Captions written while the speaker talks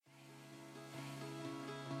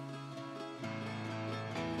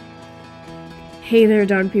Hey there,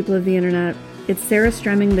 dog people of the internet. It's Sarah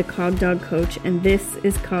Stremming, the Cog Dog Coach, and this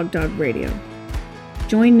is Cog Dog Radio.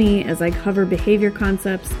 Join me as I cover behavior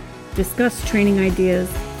concepts, discuss training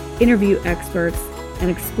ideas, interview experts, and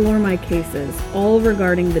explore my cases, all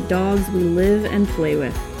regarding the dogs we live and play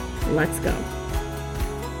with. Let's go.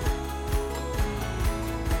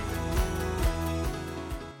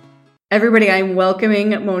 Everybody, I'm welcoming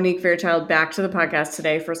Monique Feyrecilde back to the podcast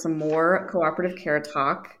today for some more cooperative care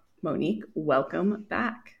talk. Monique, welcome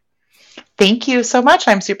back. Thank you so much.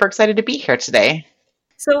 I'm super excited to be here today.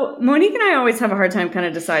 So Monique and I always have a hard time kind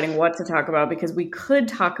of deciding what to talk about because we could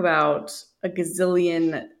talk about a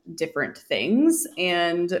gazillion different things.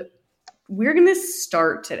 And we're going to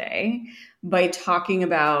start today by talking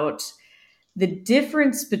about the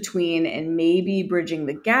difference between and maybe bridging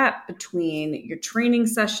the gap between your training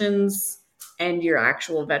sessions and your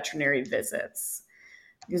actual veterinary visits.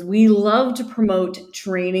 Because we love to promote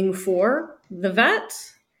training for the vet.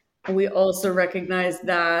 And we also recognize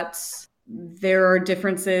that there are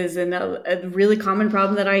differences, and a really common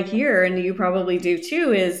problem that I hear, and you probably do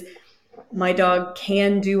too, is my dog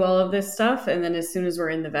can do all of this stuff. And then as soon as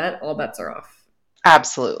we're in the vet, all bets are off.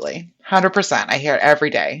 Absolutely. 100%. I hear it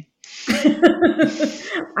every day.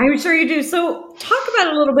 I'm sure you do. So talk about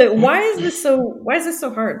it a little bit. Why is this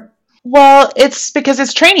so hard? Well, it's because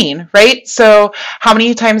it's training, right? So how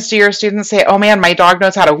many times do your students say, oh man, my dog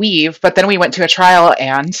knows how to weave, but then we went to a trial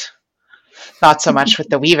and not so much with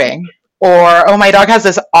the weaving. Or, oh, my dog has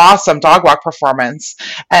this awesome dog walk performance,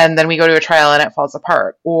 and then we go to a trial and it falls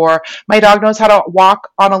apart. Or my dog knows how to walk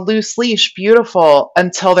on a loose leash, beautiful,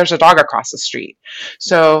 until there's a dog across the street.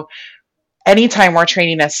 So anytime we're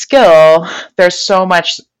training a skill, there's so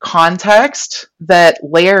much context that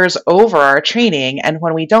layers over our training. And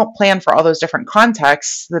when we don't plan for all those different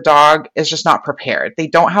contexts, the dog is just not prepared. They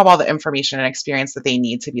don't have all the information and experience that they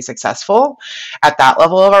need to be successful at that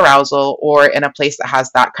level of arousal or in a place that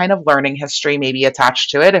has that kind of learning history maybe attached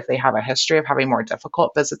to it if they have a history of having more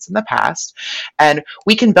difficult visits in the past. And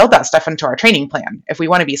we can build that stuff into our training plan. If we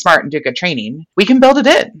want to be smart and do good training, we can build it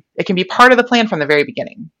in. It can be part of the plan from the very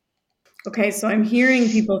beginning. Okay, so I'm hearing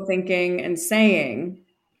people thinking and saying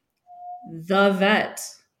the vet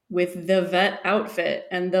with the vet outfit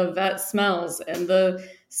and the vet smells and the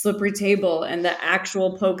slippery table and the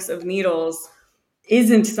actual pokes of needles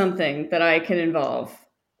isn't something that I can involve,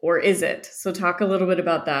 or is it? So talk a little bit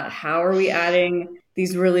about that. How are we adding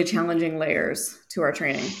these really challenging layers to our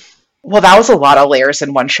training? Well, that was a lot of layers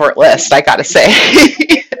in one short list, I got to say.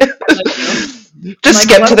 Just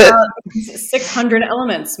skip to the 600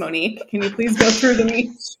 elements, Monique. Can you please go through them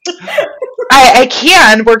each? I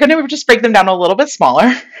can. We're going to just break them down a little bit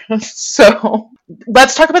smaller. So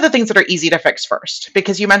let's talk about the things that are easy to fix first,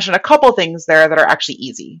 because you mentioned a couple things there that are actually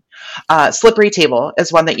easy. Slippery table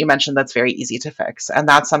is one that you mentioned that's very easy to fix. And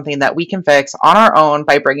that's something that we can fix on our own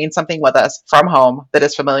by bringing something with us from home that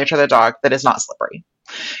is familiar to the dog that is not slippery.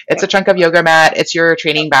 It's a chunk of yoga mat. It's your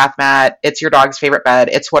training bath mat. It's your dog's favorite bed.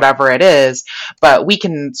 It's whatever it is, but we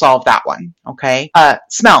can solve that one. Okay.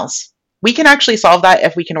 Smells. We can actually solve that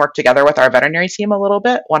if we can work together with our veterinary team a little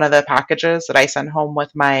bit. One of the packages that I send home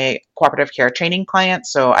with my cooperative care training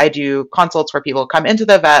clients. So I do consults where people come into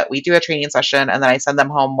the vet, we do a training session, and then I send them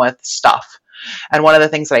home with stuff. And one of the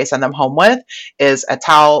things that I send them home with is a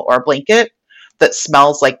towel or a blanket that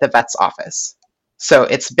smells like the vet's office. So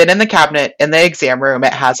it's been in the cabinet in the exam room.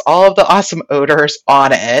 It has all of the awesome odors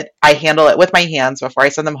on it. I handle it with my hands before I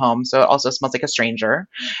send them home, so it also smells like a stranger.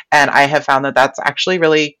 And I have found that that's actually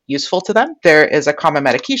really useful to them. There is a common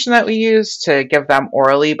medication that we use to give them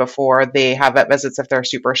orally before they have vet visits if they're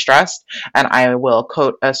super stressed. And I will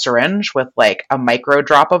coat a syringe with like a micro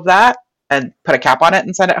drop of that and put a cap on it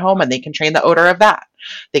and send it home, and they can train the odor of that.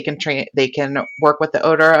 They can work with the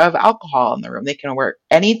odor of alcohol in the room. They can work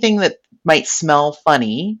anything that might smell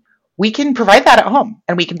funny. We can provide that at home,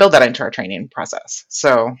 and we can build that into our training process.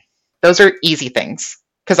 So those are easy things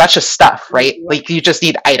because that's just stuff, right? Like you just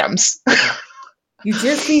need items. You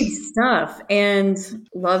just need stuff. And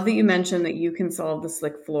love that you mentioned that you can solve the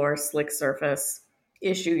slick floor, slick surface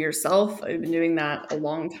issue yourself. I've been doing that a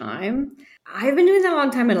long time. I've been doing that a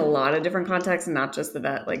long time in a lot of different contexts, and not just the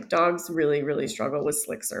vet. Like dogs really, really struggle with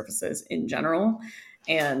slick surfaces in general.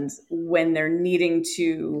 And when they're needing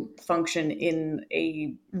to function in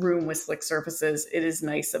a room with slick surfaces, it is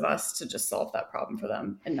nice of us to just solve that problem for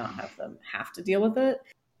them and not have them have to deal with it.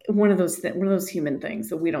 One of those human things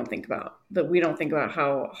that we don't think about,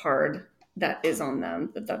 how hard that is on them,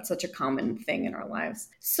 that's such a common thing in our lives.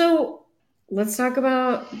 So let's talk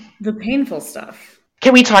about the painful stuff.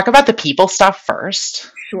 Can we talk about the people stuff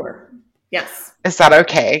first? Sure. Yes. Is that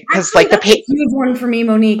okay? Because Actually, like that's a huge one for me,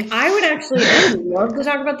 Monique. I would love to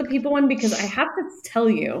talk about the people one, because I have to tell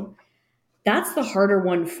you, that's the harder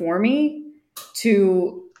one for me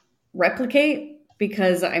to replicate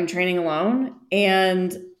because I'm training alone.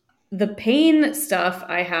 And the pain stuff,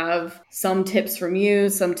 I have some tips from you,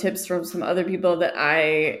 some tips from some other people that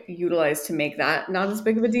I utilize to make that not as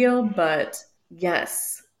big of a deal. But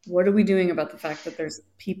yes, what are we doing about the fact that there's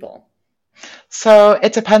people? So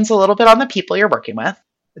it depends a little bit on the people you're working with.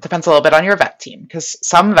 It depends a little bit on your vet team, because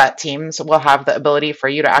some vet teams will have the ability for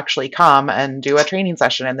you to actually come and do a training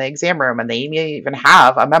session in the exam room. And they may even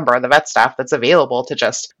have a member of the vet staff that's available to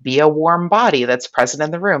just be a warm body that's present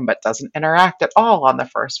in the room, but doesn't interact at all on the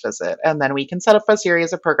first visit. And then we can set up a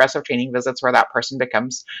series of progressive training visits where that person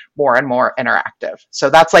becomes more and more interactive. So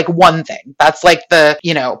that's like one thing. That's like the,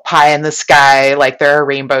 pie in the sky, like there are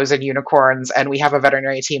rainbows and unicorns, and we have a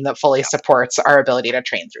veterinary team that fully supports our ability to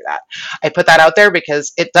train through that. I put that out there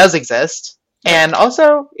because it does exist. And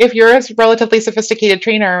also, if you're a relatively sophisticated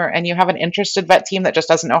trainer and you have an interested vet team that just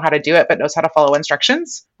doesn't know how to do it, but knows how to follow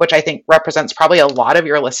instructions, which I think represents probably a lot of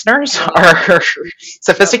your listeners are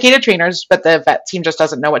sophisticated trainers, but the vet team just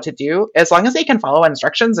doesn't know what to do. As long as they can follow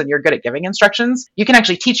instructions and you're good at giving instructions, you can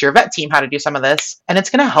actually teach your vet team how to do some of this. And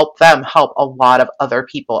it's going to help them help a lot of other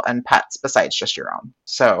people and pets besides just your own.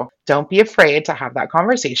 So don't be afraid to have that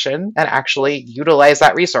conversation and actually utilize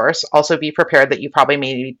that resource. Also be prepared that you probably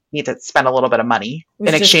may need to spend a little bit of money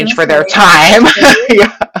in exchange for their time.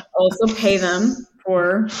 Yeah. Also pay them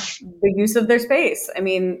for the use of their space. I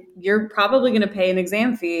mean, you're probably going to pay an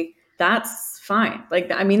exam fee. That's fine.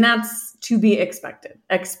 That's to be expected.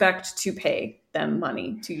 Expect to pay them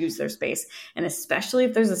money to use their space. And especially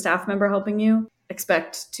if there's a staff member helping you,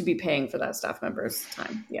 expect to be paying for that staff member's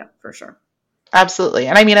time. Yeah, for sure. Absolutely.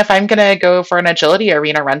 And I mean, if I'm going to go for an agility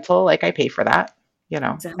arena rental, I pay for that.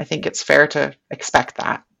 Exactly. I think it's fair to expect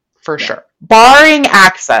that for sure. Barring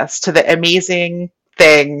access to the amazing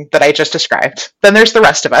thing that I just described, then there's the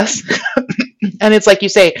rest of us. And it's like you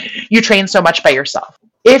say, you train so much by yourself.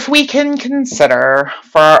 If we can consider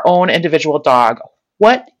for our own individual dog,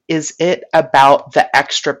 what is it about the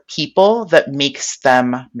extra people that makes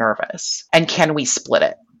them nervous? And can we split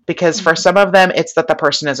it? Because for some of them, it's that the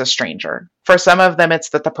person is a stranger. For some of them, it's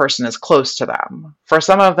that the person is close to them. For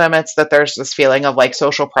some of them, it's that there's this feeling of like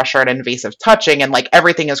social pressure and invasive touching, and like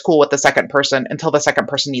everything is cool with the second person until the second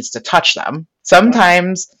person needs to touch them.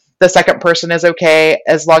 Sometimes the second person is okay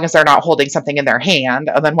as long as they're not holding something in their hand.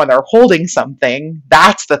 And then when they're holding something,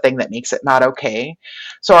 that's the thing that makes it not okay.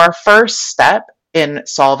 So our first step in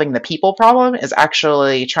solving the people problem is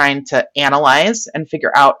actually trying to analyze and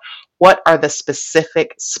figure out what are the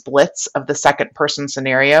specific splits of the second person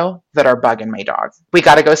scenario that are bugging my dog. We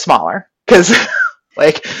got to go smaller because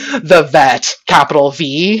like the vet, capital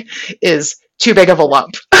V, is too big of a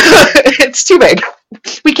lump. It's too big.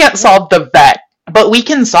 We can't solve the vet, but we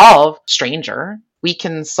can solve stranger. We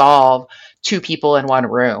can solve two people in one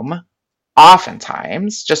room,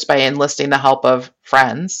 oftentimes just by enlisting the help of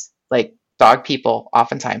friends. Like dog people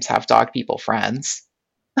oftentimes have dog people friends.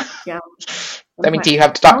 Yeah. I mean, do you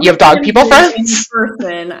have dog people friends? In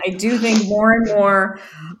person, I do think more and more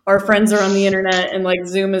our friends are on the internet, and like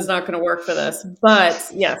Zoom is not going to work for this.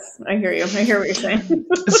 But yes, I hear you. I hear what you're saying.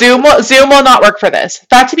 Zoom will not work for this.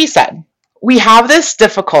 That to be said, we have this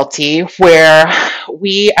difficulty where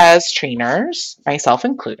we as trainers, myself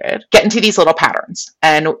included, get into these little patterns.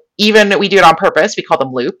 And even we do it on purpose. We call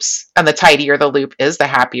them loops. And the tidier the loop is, the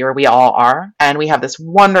happier we all are. And we have this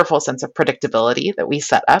wonderful sense of predictability that we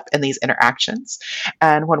set up in these interactions.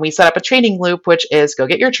 And when we set up a training loop, which is go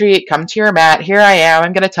get your treat, come to your mat, here I am,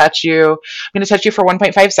 I'm going to touch you. I'm going to touch you for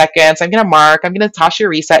 1.5 seconds. I'm going to mark. I'm going to toss your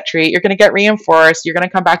reset treat. You're going to get reinforced. You're going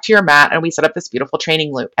to come back to your mat. And we set up this beautiful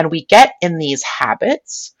training loop. And we get in these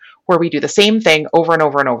habits where we do the same thing over and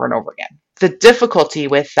over and over and over again. The difficulty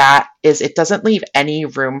with that is it doesn't leave any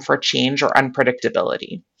room for change or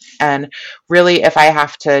unpredictability. And really, if I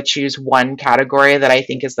have to choose one category that I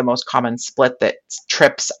think is the most common split that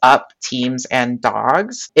trips up teams and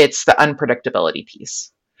dogs, it's the unpredictability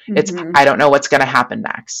piece. Mm-hmm. It's, I don't know what's going to happen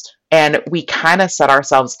next. And we kind of set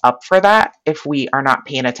ourselves up for that if we are not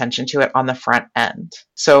paying attention to it on the front end.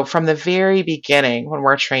 So from the very beginning, when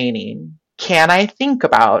we're training, can I think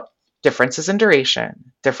about differences in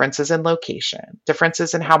duration, differences in location,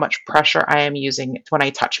 differences in how much pressure I am using when I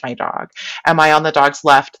touch my dog. Am I on the dog's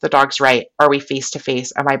left, the dog's right? Are we face to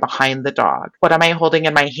face? Am I behind the dog? What am I holding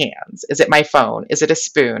in my hands? Is it my phone? Is it a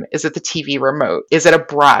spoon? Is it the TV remote? Is it a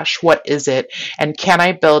brush? What is it? And can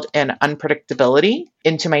I build in unpredictability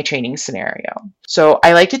into my training scenario? So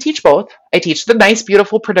I like to teach both. I teach the nice,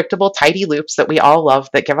 beautiful, predictable, tidy loops that we all love,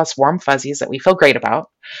 that give us warm fuzzies that we feel great about.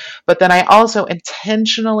 But then I also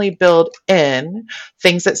intentionally build in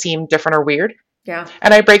things that seem different or weird. Yeah.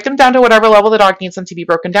 And I break them down to whatever level the dog needs them to be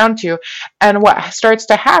broken down to. And what starts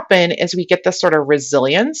to happen is we get this sort of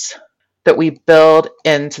resilience that we build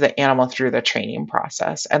into the animal through the training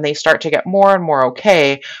process. And they start to get more and more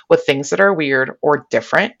okay with things that are weird or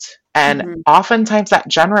different. And oftentimes that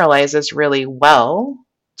generalizes really well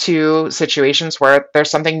to situations where there's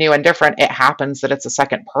something new and different. It happens that it's a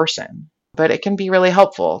second person, but it can be really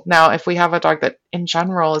helpful. Now, if we have a dog that in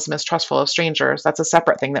general is mistrustful of strangers, that's a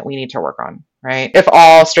separate thing that we need to work on, right? If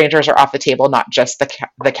all strangers are off the table, not just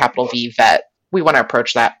the capital V vet, we want to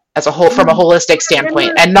approach that as a whole, from a holistic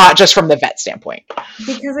standpoint, and not just from the vet standpoint.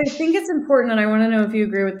 Because I think it's important, and I want to know if you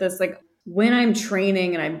agree with this, like when I'm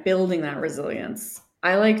training and I'm building that resilience,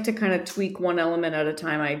 I like to kind of tweak one element at a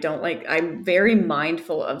time. I'm very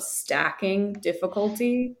mindful of stacking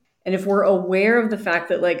difficulty. And if we're aware of the fact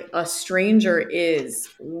that like a stranger is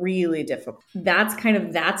really difficult, that's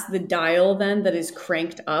the dial then that is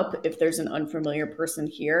cranked up if there's an unfamiliar person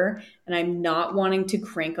here. And I'm not wanting to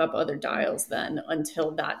crank up other dials then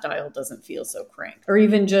until that dial doesn't feel so cranked. Or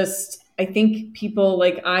even just, I think people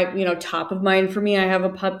like top of mind for me, I have a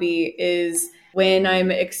puppy, is when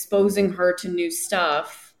I'm exposing her to new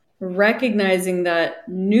stuff, recognizing that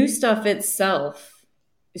new stuff itself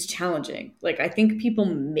is challenging. Like, I think people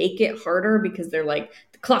make it harder because they're like,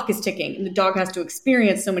 the clock is ticking and the dog has to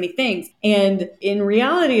experience so many things. And in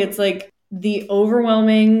reality, it's like the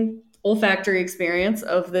overwhelming olfactory experience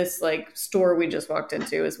of this like store we just walked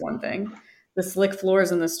into is one thing. The slick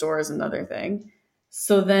floors in the store is another thing.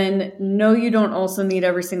 So then, no, you don't also need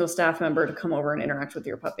every single staff member to come over and interact with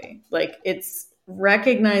your puppy. Like, it's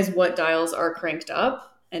recognize what dials are cranked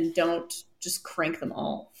up and don't just crank them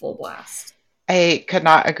all full blast. I could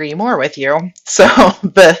not agree more with you. So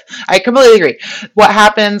I completely agree. What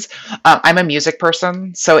happens, I'm a music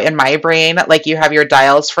person. So in my brain, like you have your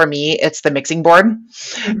dials, for me, it's the mixing board.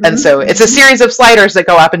 And so it's a series of sliders that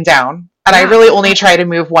go up and down. And I really only try to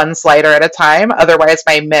move one slider at a time. Otherwise,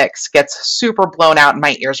 my mix gets super blown out and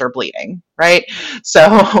my ears are bleeding, right?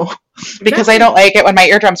 So because I don't like it when my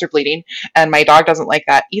eardrums are bleeding, and my dog doesn't like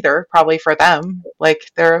that either, probably for them. Like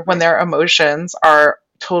when their emotions are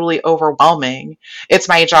totally overwhelming, it's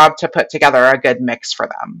my job to put together a good mix for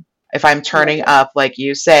them. If I'm turning up, like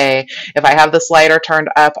you say, if I have the slider turned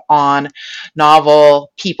up on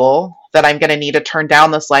novel people, then I'm going to need to turn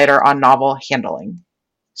down the slider on novel handling.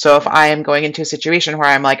 So if I am going into a situation where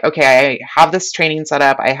I'm like, okay, I have this training set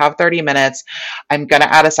up, I have 30 minutes, I'm going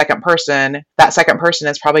to add a second person. That second person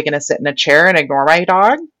is probably going to sit in a chair and ignore my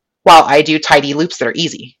dog while I do tidy loops that are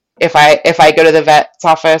easy. If I go to the vet's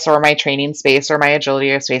office or my training space or my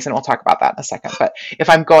agility space, and we'll talk about that in a second, but if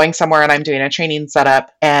I'm going somewhere and I'm doing a training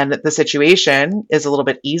setup and the situation is a little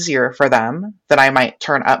bit easier for them, then I might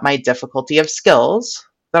turn up my difficulty of skills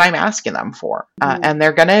that I'm asking them for. And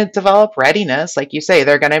they're going to develop readiness. Like you say,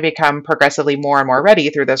 they're going to become progressively more and more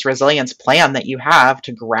ready through this resilience plan that you have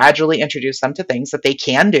to gradually introduce them to things that they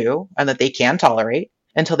can do and that they can tolerate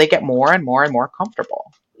until they get more and more and more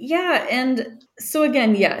comfortable. Yeah. And so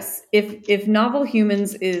again, yes, if novel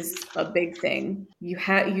humans is a big thing,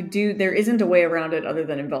 there isn't a way around it other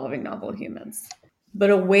than involving novel humans. But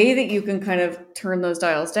a way that you can kind of turn those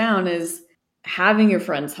dials down is having your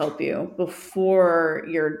friends help you before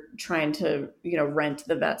you're trying to, rent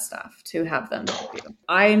the vet stuff to have them help you.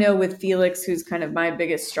 I know with Felix, who's kind of my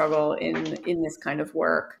biggest struggle in this kind of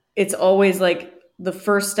work, it's always like the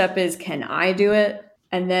first step is, can I do it?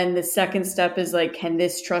 And then the second step is like, can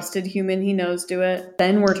this trusted human he knows do it?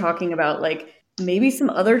 Then we're talking about like maybe some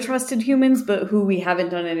other trusted humans, but who we haven't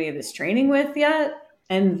done any of this training with yet.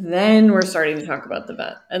 And then we're starting to talk about the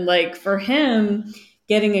vet. And like for him,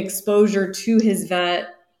 getting exposure to his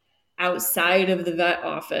vet outside of the vet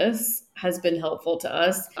office has been helpful to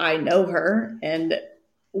us. I know her and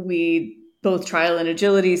we both trial and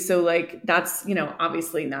agility. So like that's,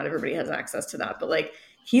 obviously not everybody has access to that, but like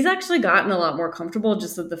he's actually gotten a lot more comfortable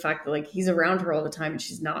just with the fact that like he's around her all the time and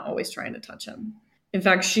she's not always trying to touch him. In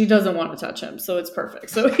fact, she doesn't want to touch him. So it's perfect.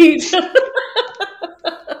 So I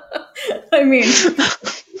mean,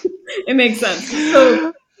 it makes sense.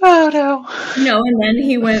 So, oh no. And then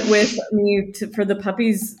he went with me for the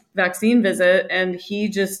puppy's vaccine visit and he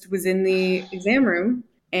just was in the exam room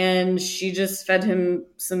and she just fed him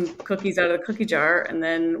some cookies out of the cookie jar, and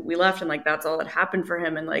then we left, and like that's all that happened for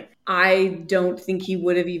him. And like I don't think he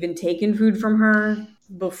would have even taken food from her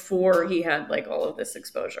before he had like all of this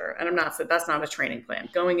exposure. And I'm not saying that's not a training plan.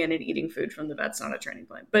 Going in and eating food from the vet's not a training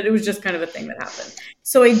plan, but it was just kind of a thing that happened.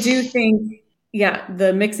 So I do think, yeah,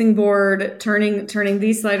 the mixing board, turning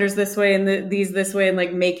these sliders this way and these this way, and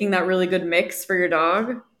like making that really good mix for your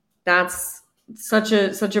dog. That's such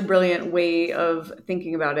a brilliant way of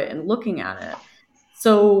thinking about it and looking at it.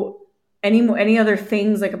 So any other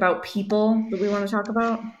things like about people that we want to talk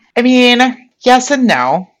about? I mean, yes and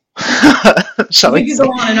no. Shall we could say?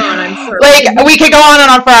 go on and on, I'm sure. Like we could go on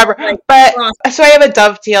and on forever. Like, but so I have a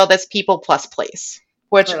dovetail that's people plus place,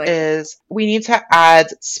 which I like is we need to add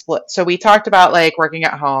split. So we talked about like working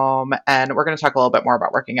at home, and we're going to talk a little bit more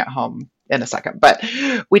about working at home in a second. But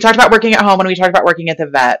we talked about working at home and we talked about working at the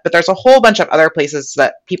vet, but there's a whole bunch of other places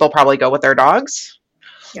that people probably go with their dogs,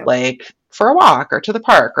 Yep. like for a walk or to the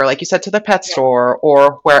park, or like you said, to the pet store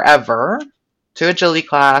or wherever, to agility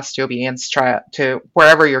class, to obedience trial, to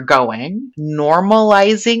wherever you're going.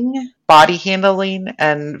 Normalizing body handling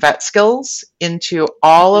and vet skills into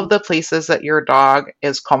all of the places that your dog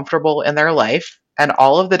is comfortable in their life and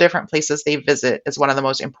all of the different places they visit is one of the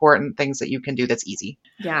most important things that you can do that's easy.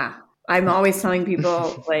 Yeah. I'm always telling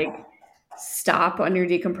people, like, stop on your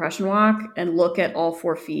decompression walk and look at all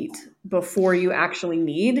 4 feet before you actually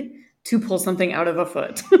need to pull something out of a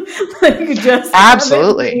foot. Like, just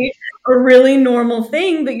absolutely a really normal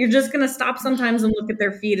thing that you're just going to stop sometimes and look at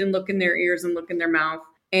their feet and look in their ears and look in their mouth.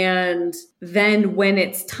 And then when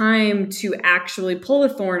it's time to actually pull a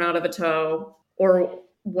thorn out of a toe or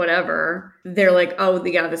whatever, they're like, oh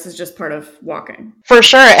yeah, this is just part of walking. For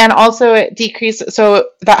sure. And also it decreases, so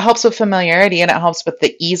that helps with familiarity and it helps with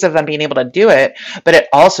the ease of them being able to do it, but it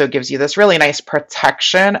also gives you this really nice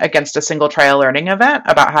protection against a single trial learning event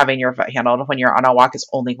about having your foot handled when you're on a walk is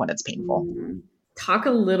only when it's painful. Talk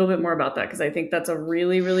a little bit more about that, because I think that's a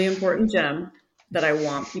really, really important gem that I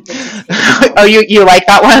want people to take. Oh, you like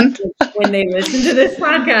that one? When they listen to this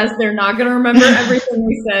podcast, they're not going to remember everything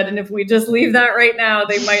we said. And if we just leave that right now,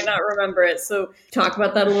 they might not remember it. So talk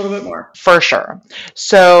about that a little bit more. For sure.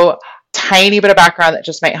 So tiny bit of background that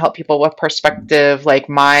just might help people with perspective. Like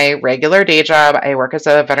my regular day job, I work as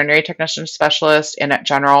a veterinary technician specialist in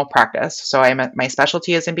general practice. So my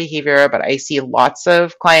specialty is in behavior, but I see lots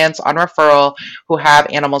of clients on referral who have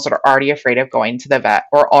animals that are already afraid of going to the vet,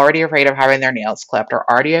 or already afraid of having their nails clipped, or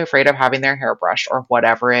already afraid of having their hair brushed, or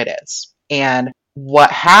whatever it is. And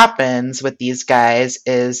what happens with these guys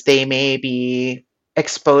is they may be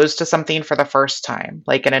exposed to something for the first time,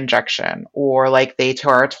 like an injection, or like they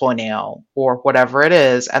tore a toenail, or whatever it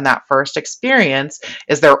is. And that first experience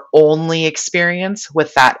is their only experience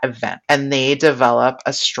with that event. And they develop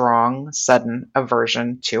a strong, sudden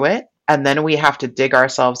aversion to it. And then we have to dig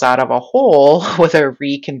ourselves out of a hole with a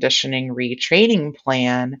reconditioning, retraining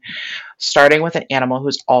plan, starting with an animal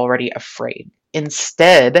who's already afraid.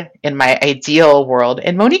 Instead, in my ideal world,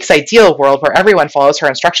 in Monique's ideal world, where everyone follows her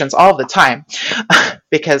instructions all the time,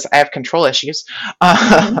 because I have control issues,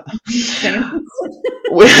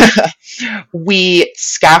 we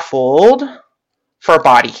scaffold for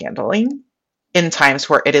body handling in times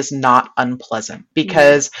where it is not unpleasant,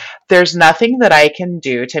 because there's nothing that I can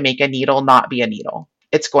do to make a needle not be a needle.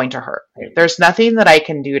 It's going to hurt. There's nothing that I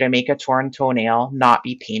can do to make a torn toenail not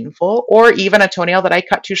be painful, or even a toenail that I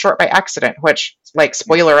cut too short by accident, which, like,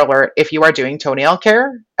 spoiler alert, if you are doing toenail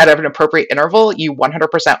care at an appropriate interval, you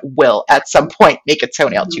 100% will at some point make a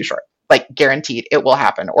toenail too short. Like, guaranteed it will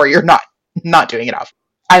happen, or you're not doing enough.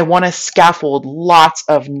 I want to scaffold lots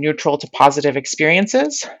of neutral to positive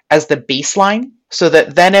experiences as the baseline, so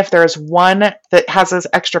that then if there's one that has this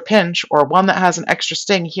extra pinch, or one that has an extra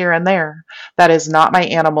sting here and there, that is not my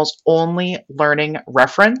animal's only learning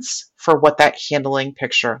reference for what that handling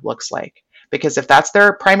picture looks like. Because if that's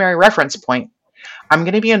their primary reference point, I'm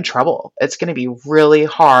going to be in trouble. It's going to be really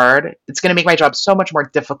hard. It's going to make my job so much more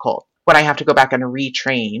difficult when I have to go back and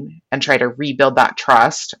retrain and try to rebuild that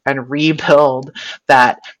trust and rebuild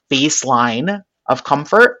that baseline of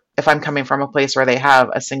comfort if I'm coming from a place where they have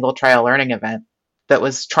a single trial learning event that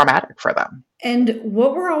was traumatic for them. And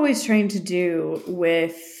what we're always trying to do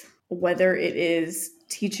with, whether it is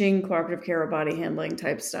teaching cooperative care or body handling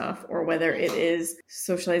type stuff, or whether it is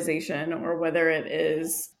socialization, or whether it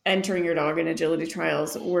is entering your dog in agility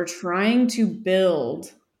trials, we're trying to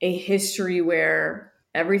build a history where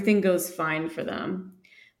everything goes fine for them,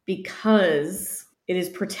 because it is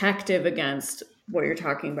protective against what you're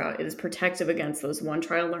talking about. It is protective against those one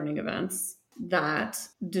trial learning events that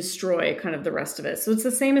destroy kind of the rest of it. So it's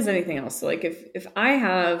the same as anything else. So like if I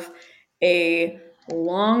have a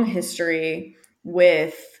long history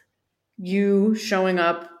with you showing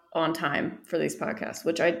up on time for these podcasts,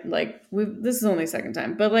 which I like. This is only the second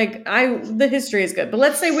time, but like the history is good. But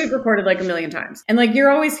let's say we've recorded like a million times, and like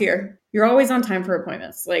you're always here, you're always on time for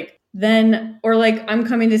appointments. Like then, or like I'm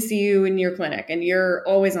coming to see you in your clinic, and you're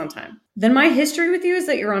always on time. Then my history with you is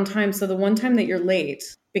that you're on time. So the one time that you're late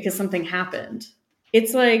because something happened,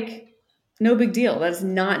 it's like no big deal. That's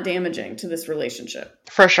not damaging to this relationship.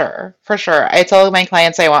 For sure. For sure. I tell my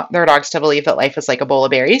clients I want their dogs to believe that life is like a bowl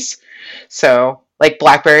of berries. So like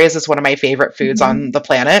blackberries is one of my favorite foods on the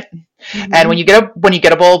planet. And when you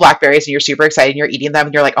get a bowl of blackberries and you're super excited and you're eating them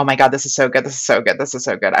and you're like, oh my God, this is so good. This is so good. This is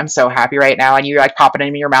so good. I'm so happy right now. And you like pop it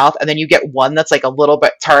in your mouth and then you get one that's like a little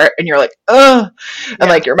bit tart and you're like, ugh. And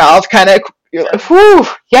like your mouth kind of, you're like, whew,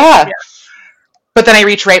 yeah. But then I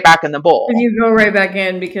reach right back in the bowl. And you go right back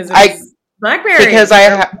in because it's blackberries. Because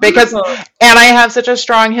I have such a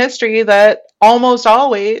strong history that almost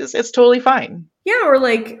always it's totally fine. Yeah, or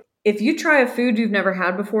like if you try a food you've never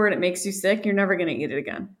had before and it makes you sick, you're never going to eat it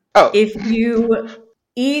again. Oh. If you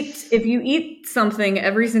eat something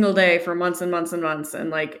every single day for months and months and months and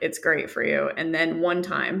like it's great for you, and then one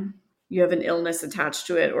time you have an illness attached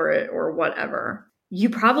to it or whatever, you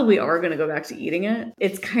probably are going to go back to eating it.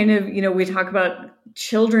 It's kind of, we talk about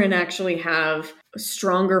children actually have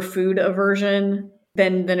stronger food aversion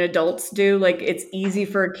than adults do. Like it's easy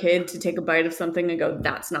for a kid to take a bite of something and go,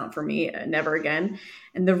 that's not for me, never again.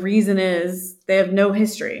 And the reason is they have no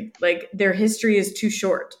history. Like their history is too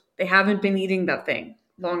short. They haven't been eating that thing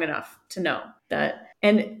long enough to know that.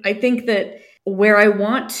 And I think that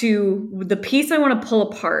the piece I want to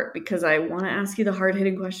pull apart, because I want to ask you the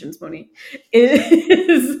hard-hitting questions, Monique,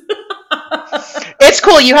 is... It's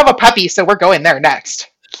cool. You have a puppy, so we're going there next.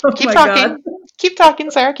 Keep talking. God. Keep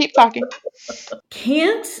talking, Sarah. Keep talking.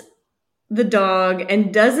 Can't the dog,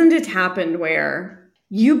 and doesn't it happen where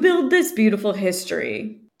you build this beautiful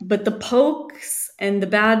history, but the pokes and the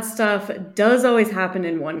bad stuff does always happen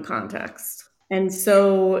in one context. And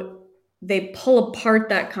so they pull apart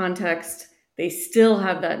that context. They still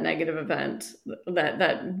have that negative event,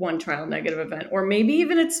 that one trial negative event, or maybe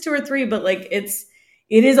even it's 2 or 3, but like it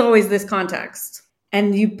is always this context,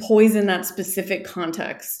 and you poison that specific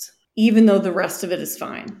context, even though the rest of it is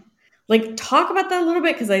fine. Like talk about that a little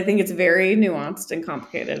bit, because I think it's very nuanced and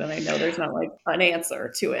complicated, and I know there's not like an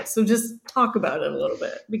answer to it. So just talk about it a little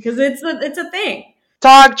bit, because it's a thing.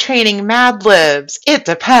 Dog training Mad Libs. It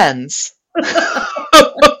depends.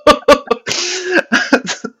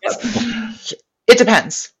 It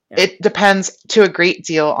depends. Yeah. It depends to a great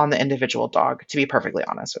deal on the individual dog, to be perfectly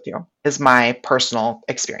honest with you, is my personal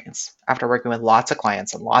experience after working with lots of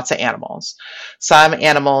clients and lots of animals. Some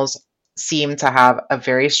animals seem to have a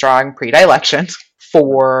very strong predilection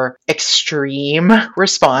for extreme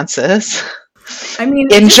responses. I mean,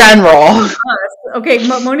 in general. Okay,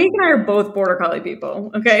 Monique and I are both border collie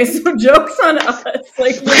people. Okay, so jokes on us.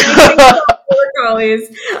 Like when I think about border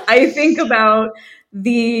collies, I think about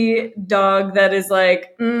the dog that is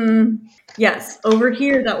like, yes, over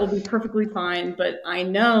here that will be perfectly fine, but I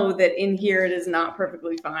know that in here it is not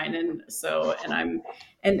perfectly fine, and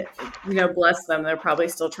bless them, they're probably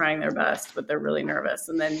still trying their best, but they're really nervous,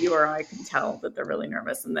 and then you or I can tell that they're really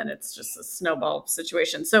nervous, and then it's just a snowball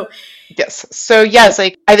situation. So yes,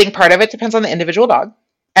 like I think part of it depends on the individual dog.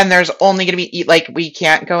 And there's only going to be, like, we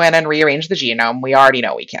can't go in and rearrange the genome. We already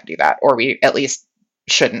know we can't do that, or we at least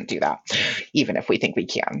shouldn't do that, even if we think we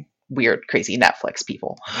can. Weird, crazy Netflix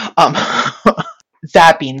people.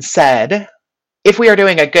 That being said, if we are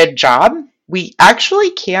doing a good job, we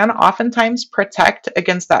actually can oftentimes protect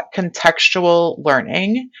against that contextual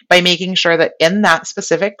learning by making sure that in that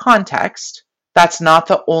specific context, that's not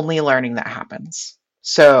the only learning that happens.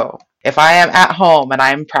 So if I am at home and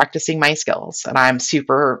I'm practicing my skills and I'm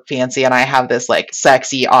super fancy and I have this like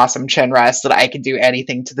sexy, awesome chin rest that I can do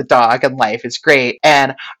anything to the dog and life is great,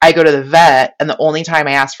 and I go to the vet and the only time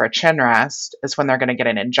I ask for a chin rest is when they're going to get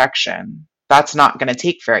an injection, that's not going to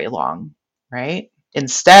take very long, right?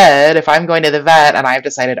 Instead, if I'm going to the vet and I've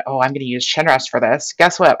decided, I'm going to use chin rest for this,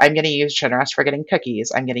 guess what? I'm going to use chin rest for getting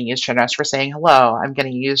cookies. I'm going to use chin rest for saying hello. I'm going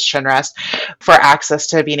to use chin rest for access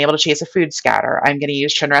to being able to chase a food scatter. I'm going to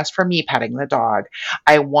use chin rest for me petting the dog.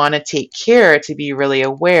 I want to take care to be really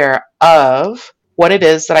aware of what it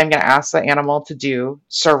is that I'm going to ask the animal to do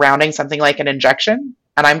surrounding something like an injection.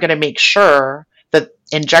 And I'm going to make sure that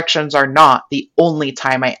injections are not the only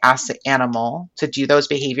time I ask the animal to do those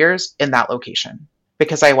behaviors in that location,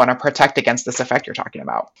 because I want to protect against this effect you're talking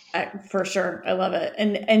about. For sure. I love it.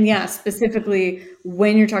 And yeah, specifically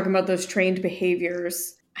when you're talking about those trained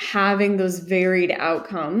behaviors, having those varied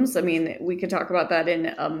outcomes. I mean, we could talk about that in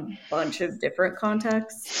a bunch of different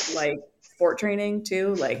contexts, like sport training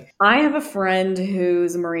too. Like, I have a friend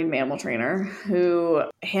who's a marine mammal trainer who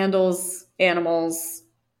handles animals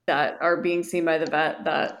that are being seen by the vet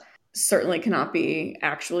that certainly cannot be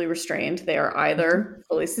actually restrained. They are either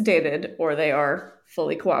fully sedated or they are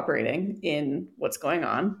fully cooperating in what's going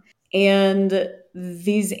on. And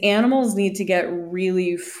these animals need to get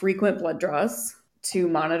really frequent blood draws to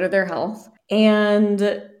monitor their health.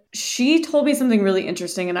 And she told me something really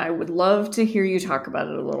interesting, and I would love to hear you talk about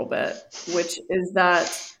it a little bit, which is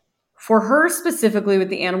that for her specifically with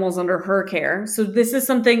the animals under her care, so this is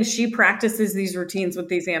something she practices these routines with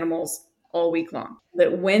these animals all week long.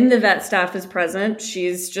 That when the vet staff is present,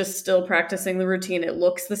 she's just still practicing the routine. It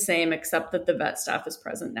looks the same, except that the vet staff is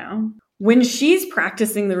present now. When she's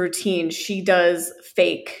practicing the routine, she does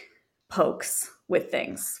fake pokes with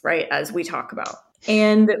things, right? As we talk about.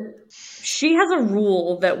 And she has a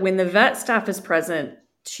rule that when the vet staff is present,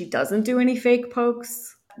 she doesn't do any fake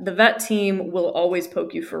pokes. The vet team will always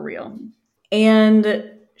poke you for real.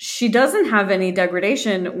 And she doesn't have any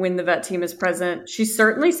degradation when the vet team is present. She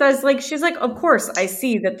certainly says, like, she's like, of course, I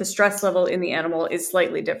see that the stress level in the animal is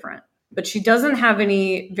slightly different, but she doesn't have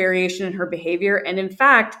any variation in her behavior. And in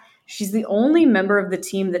fact, she's the only member of the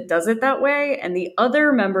team that does it that way. And the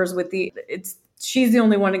other members she's the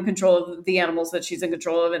only one in control of the animals that she's in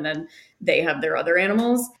control of. And then they have their other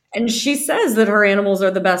animals. And she says that her animals are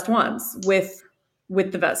the best ones with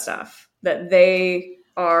the vet staff, that they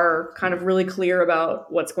are kind of really clear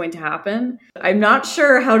about what's going to happen. I'm not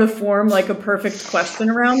sure how to form like a perfect question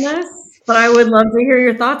around this, but I would love to hear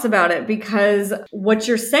your thoughts about it, because what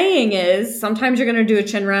you're saying is sometimes you're going to do a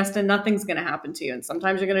chin rest and nothing's going to happen to you. And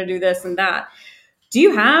sometimes you're going to do this and that. Do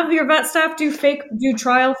you have your vet staff do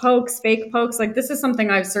trial pokes, fake pokes? Like, this is something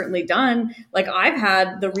I've certainly done. Like, I've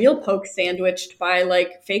had the real poke sandwiched by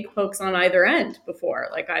like fake pokes on either end before.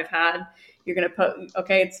 Like, you're going to poke,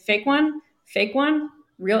 okay, it's fake one,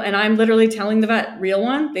 real. And I'm literally telling the vet, real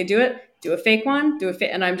one, they do it, do a fake one,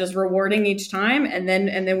 and I'm just rewarding each time. And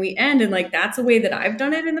then we end. And like, that's a way that I've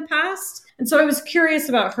done it in the past. And so I was curious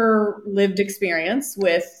about her lived experience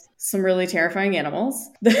with some really terrifying animals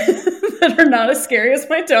that are not as scary as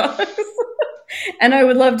my dogs. And I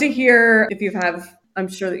would love to hear I'm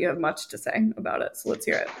sure that you have much to say about it. So let's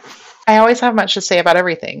hear it. I always have much to say about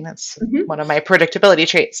everything. That's one of my predictability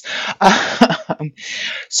traits.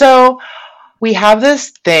 So we have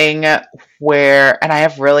this thing where, and I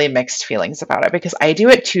have really mixed feelings about it, because I do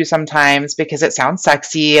it too sometimes because it sounds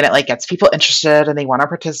sexy and it like gets people interested and they want to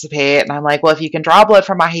participate. And I'm like, well, if you can draw blood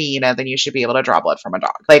from a hyena, then you should be able to draw blood from a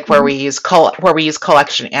dog. Like where we use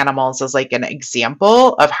collection animals as like an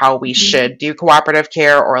example of how we should do cooperative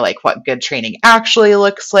care, or like what good training actually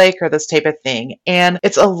looks like, or this type of thing. And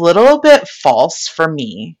it's a little bit false for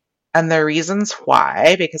me. And the reasons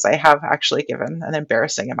why, because I have actually given an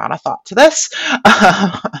embarrassing amount of thought to this.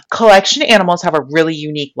 Collection animals have a really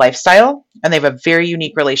unique lifestyle, and they have a very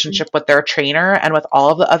unique relationship with their trainer and with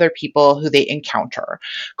all of the other people who they encounter.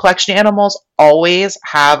 Collection animals always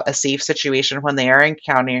have a safe situation when they are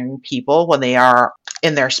encountering people, when they are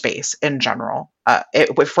in their space in general.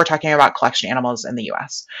 If we're talking about collection animals in the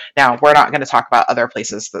US. Now, we're not going to talk about other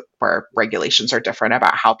places where regulations are different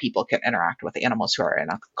about how people can interact with animals who are in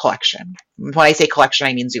a collection. When I say collection,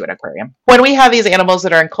 I mean zoo and aquarium. When we have these animals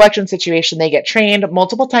that are in collection situation, they get trained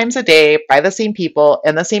multiple times a day by the same people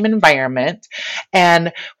in the same environment.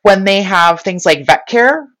 And when they have things like vet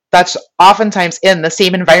care, that's oftentimes in the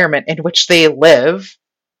same environment in which they live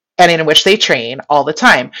and in which they train all the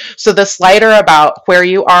time. So the slider about where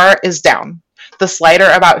you are is down. The slider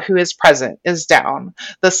about who is present is down.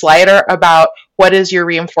 The slider about what is your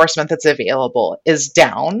reinforcement that's available is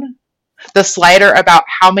down. The slider about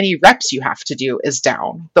how many reps you have to do is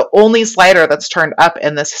down. The only slider that's turned up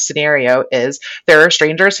in this scenario is there are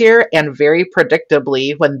strangers here, and very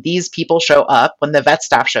predictably, when these people show up, when the vet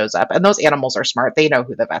staff shows up, and those animals are smart, they know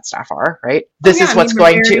who the vet staff are, right? This is what's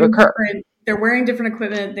going to occur. They're wearing different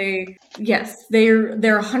equipment. They're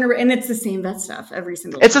 100, and it's the same vet staff every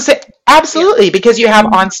single time. It's the same, absolutely, because you have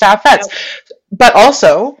on-staff vets. But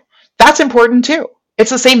also, that's important too. It's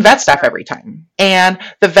the same vet staff every time. And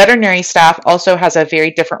the veterinary staff also has a very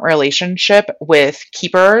different relationship with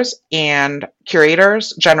keepers and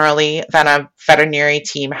curators generally than a veterinary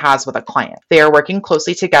team has with a client. They are working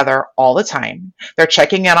closely together all the time. They're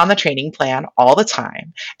checking in on the training plan all the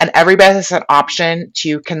time. And everybody has an option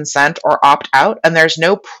to consent or opt out. And there's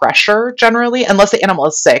no pressure generally, unless the animal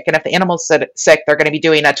is sick. And if the animal is sick, they're going to be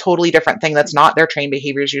doing a totally different thing that's not their trained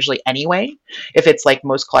behaviors usually anyway. If it's like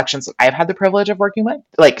most collections that I've had the privilege of working with,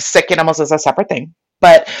 like sick animals is a separate thing.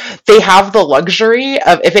 But they have the luxury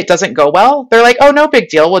of, if it doesn't go well, they're like, oh, no big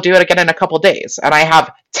deal. We'll do it again in a couple days. And I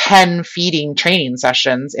have 10 feeding training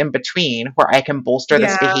sessions in between where I can bolster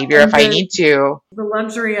this behavior if I need to. The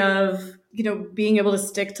luxury of, being able to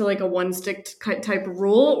stick to like a one stick type of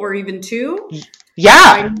rule, or even two.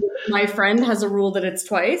 Yeah. My friend has a rule that it's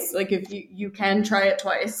twice. Like, if you can try it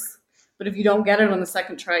twice, but if you don't get it on the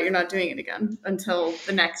second try, you're not doing it again until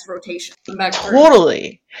the next rotation.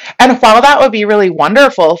 Totally. And while that would be really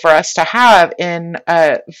wonderful for us to have in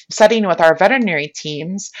a setting with our veterinary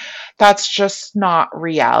teams, that's just not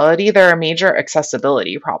reality. There are major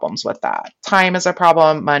accessibility problems with that. Time is a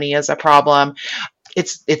problem. Money is a problem.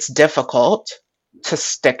 It's difficult to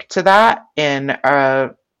stick to that in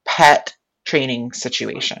a pet training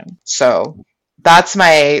situation. So that's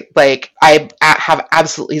my, I have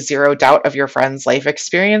absolutely zero doubt of your friend's life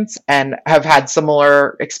experience and have had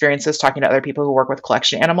similar experiences talking to other people who work with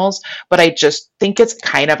collection animals. But I just think it's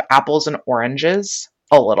kind of apples and oranges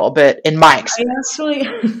a little bit in my experience.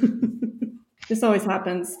 This always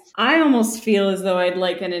happens. I almost feel as though I'd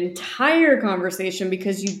like an entire conversation,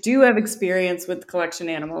 because you do have experience with collection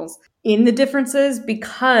animals, in the differences,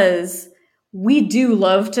 because we do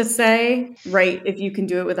love to say, right, if you can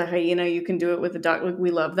do it with a hyena, you can do it with a dog. Like, we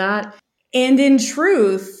love that. And in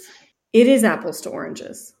truth, it is apples to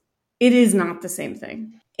oranges. It is not the same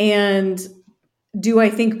thing. And do I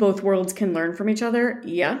think both worlds can learn from each other?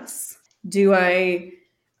 Yes. Do I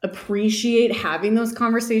appreciate having those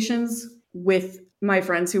conversations with my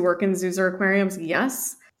friends who work in zoos or aquariums?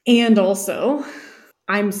 Yes. And also,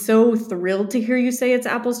 I'm so thrilled to hear you say it's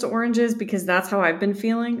apples to oranges, because that's how I've been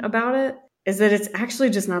feeling about it, is that it's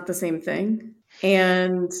actually just not the same thing.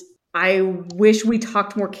 And I wish we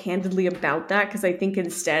talked more candidly about that, because I think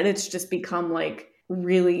instead it's just become like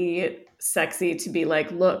really sexy to be like,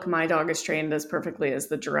 look, my dog is trained as perfectly as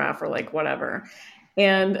the giraffe, or like whatever.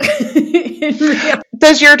 And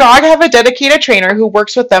does your dog have a dedicated trainer who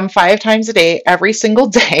works with them 5 times a day, every single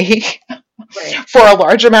day, right, for a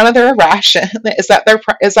large amount of their ration? Is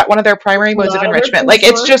that one of their primary modes of enrichment? Like,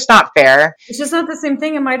 it's just not fair. It's just not the same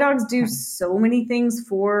thing. And my dogs do so many things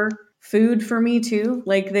for food for me too.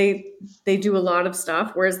 Like, they do a lot of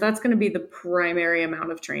stuff, whereas that's going to be the primary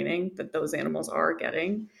amount of training that those animals are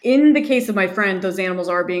getting. In the case of my friend, those animals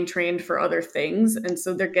are being trained for other things, and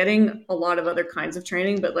so they're getting a lot of other kinds of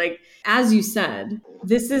training. But like, as you said,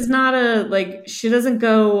 this is not she doesn't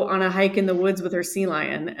go on a hike in the woods with her sea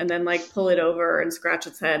lion and then like pull it over and scratch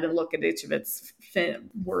its head and look at each of its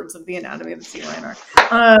words of the anatomy of the sea lion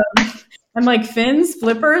are. I'm like, fins,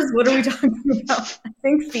 flippers, what are we talking about? I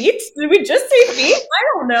think feet. Did we just say feet? I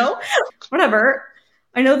don't know. Whatever.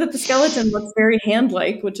 I know that the skeleton looks very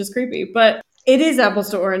hand-like, which is creepy, but it is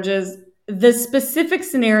apples to oranges. The specific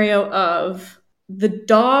scenario of the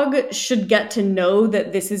dog should get to know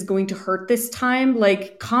that this is going to hurt this time.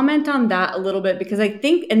 Like, comment on that a little bit, because I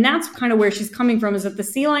think, and that's kind of where she's coming from, is that the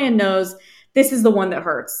sea lion knows this is the one that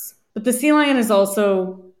hurts. But the sea lion is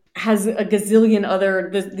also has a gazillion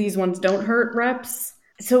other these ones don't hurt reps.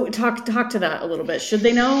 So talk to that a little bit. Should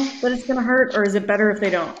they know that it's going to hurt, or is it better if they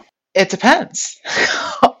don't? It depends.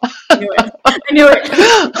 I knew it.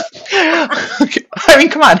 I mean,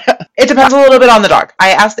 come on. It depends a little bit on the dog.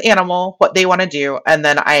 I ask the animal what they want to do, and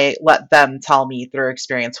then I let them tell me through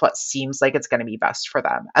experience what seems like it's going to be best for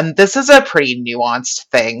them. And this is a pretty nuanced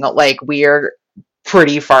thing. Like, we're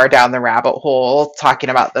pretty far down the rabbit hole talking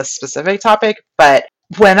about this specific topic, but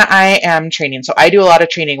when I am training, so I do a lot of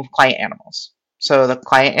training with client animals. So the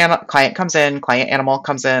client comes in, client animal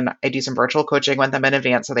comes in. I do some virtual coaching with them in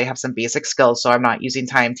advance, so they have some basic skills. So I'm not using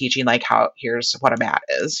time teaching like here's what a mat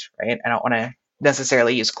is, right? I don't want to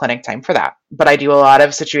necessarily use clinic time for that. But I do a lot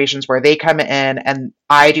of situations where they come in and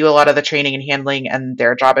I do a lot of the training and handling, and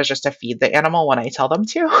their job is just to feed the animal when I tell them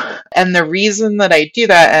to. And the reason that I do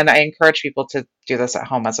that, and I encourage people to do this at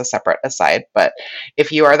home as a separate aside, but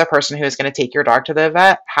if you are the person who is going to take your dog to the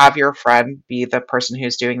vet, have your friend be the person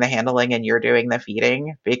who's doing the handling and you're doing the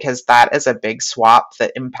feeding, because that is a big swap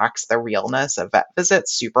that impacts the realness of vet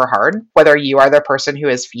visits super hard. Whether you are the person who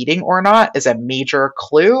is feeding or not is a major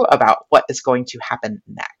clue about what is going to happen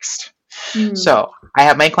next. So I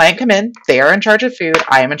have my client come in, they are in charge of food,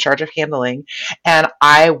 I am in charge of handling, and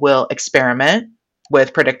I will experiment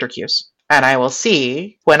with predictor cues. And I will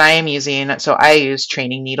see when I am using, so I use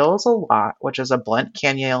training needles a lot, which is a blunt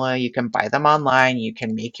cannula. You can buy them online. You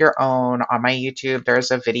can make your own. On my YouTube,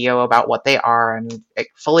 there's a video about what they are, and it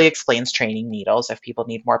fully explains training needles if people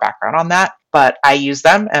need more background on that. but I use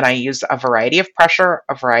them, and I use a variety of pressure,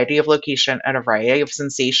 a variety of location, and a variety of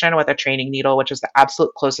sensation with a training needle, which is the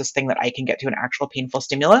absolute closest thing that I can get to an actual painful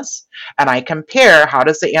stimulus. And I compare, how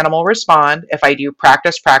does the animal respond if I do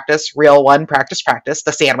practice, practice, real one, practice, practice,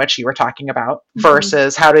 the sandwich you were talking about,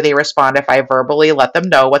 versus how do they respond if I verbally let them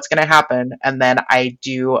know what's going to happen, and then I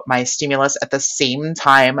do my stimulus at the same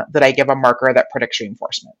time that I give a marker that predicts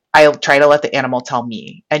reinforcement. I'll try to let the animal tell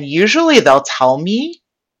me, and usually they'll tell me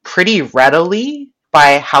pretty readily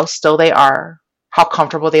by how still they are, how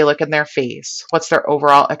comfortable they look in their face, what's their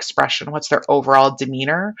overall expression, what's their overall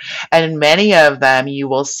demeanor. And in many of them, you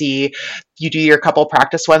will see, you do your couple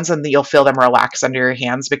practice ones and you'll feel them relax under your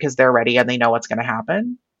hands because they're ready and they know what's going to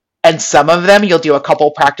happen. And some of them, you'll do a couple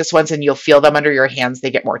practice ones and you'll feel them under your hands, they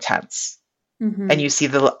get more tense. And you see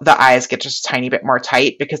the eyes get just a tiny bit more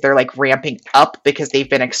tight because they're like ramping up because they've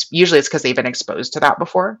been, usually it's because they've been exposed to that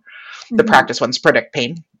before. The practice ones predict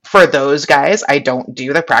pain. For those guys, I don't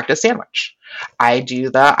do the practice sandwich. I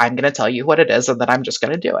do I'm going to tell you what it is and then I'm just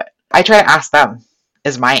going to do it. I try to ask them,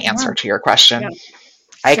 is my answer to your question.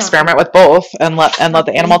 I experiment with both and let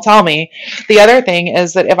the animal tell me. The other thing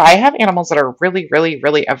is that if I have animals that are really, really,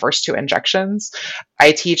 really averse to injections,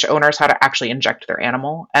 I teach owners how to actually inject their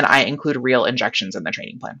animal, and I include real injections in the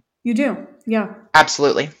training plan. You do? Yeah.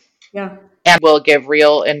 Absolutely. Yeah. And we'll give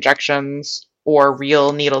real injections or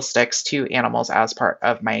real needle sticks to animals as part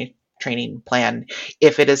of my training plan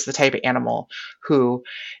if it is the type of animal who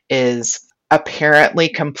is apparently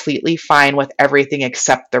completely fine with everything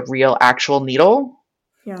except the real actual needle.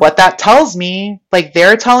 Yeah. What that tells me, like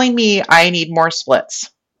they're telling me I need more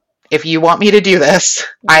splits. If you want me to do this,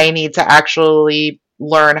 I need to actually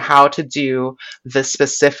learn how to do the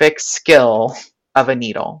specific skill of a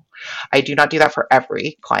needle. I do not do that for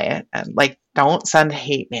every client. And like, don't send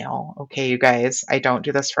hate mail. Okay, you guys, I don't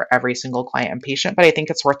do this for every single client and patient, but I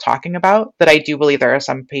think it's worth talking about that I do believe there are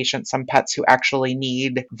some patients, some pets who actually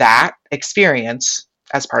need that experience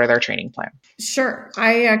as part of their training plan. Sure.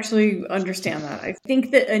 I actually understand that. I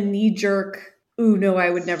think that a knee-jerk, ooh, no, I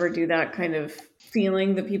would never do that kind of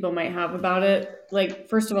feeling that people might have about it. Like,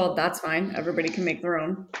 first of all, that's fine. Everybody can make their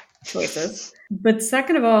own choices. But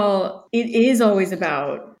second of all, it is always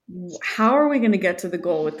about how are we going to get to the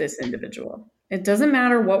goal with this individual? It doesn't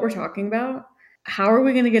matter what we're talking about. How are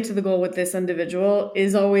we going to get to the goal with this individual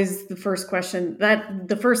is always the first question, that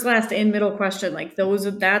the first, last, and middle question. Like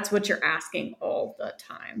that's what you're asking all the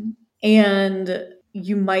time. And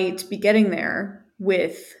you might be getting there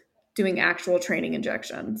with doing actual training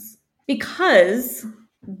injections because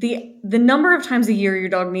the number of times a year your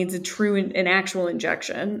dog needs an actual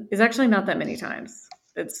injection is actually not that many times.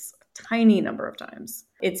 It's a tiny number of times.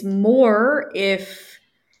 It's more if,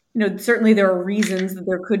 certainly there are reasons that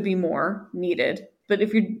there could be more needed. But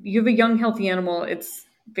if you have a young, healthy animal, it's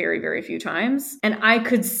very, very few times. And I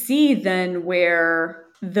could see then where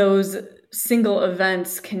those single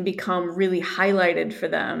events can become really highlighted for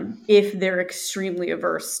them if they're extremely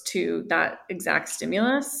averse to that exact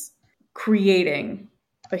stimulus, creating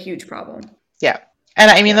a huge problem. Yeah. And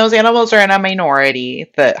I mean, those animals are in a minority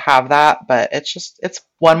that have that, but it's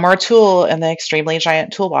one more tool in the extremely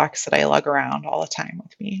giant toolbox that I lug around all the time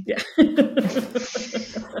with me. Yeah.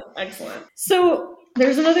 Excellent. So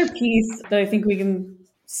there's another piece that I think we can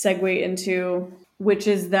segue into, which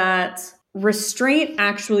is that restraint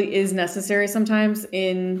actually is necessary sometimes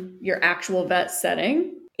in your actual vet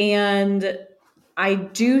setting. And I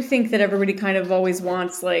do think that everybody kind of always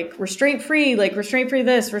wants like restraint-free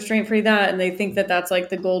this, restraint-free that. And they think that that's like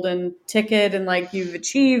the golden ticket and like you've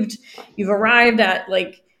arrived at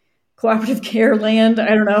like cooperative care land. I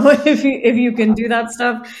don't know if you can do that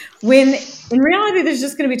stuff. When in reality, there's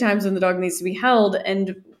just going to be times when the dog needs to be held.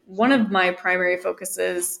 And one of my primary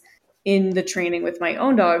focuses in the training with my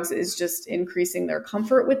own dogs is just increasing their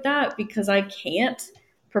comfort with that because I can't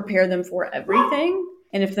prepare them for everything.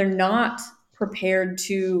 And if they're not prepared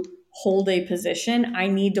to hold a position, I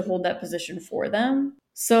need to hold that position for them.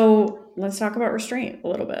 So let's talk about restraint a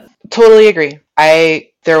little bit. Totally agree.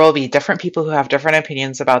 There will be different people who have different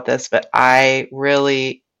opinions about this, but I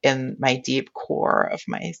really, in my deep core of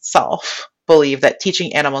myself, believe that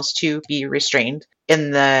teaching animals to be restrained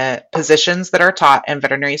in the positions that are taught in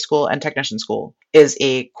veterinary school and technician school is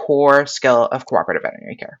a core skill of cooperative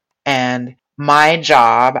veterinary care. And my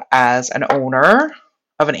job as an owner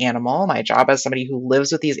of an animal, my job as somebody who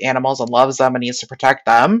lives with these animals and loves them and needs to protect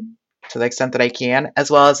them to the extent that I can,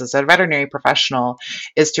 as well as a veterinary professional,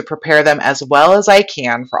 is to prepare them as well as I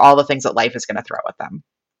can for all the things that life is going to throw at them,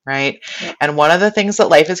 right? Yeah. And one of the things that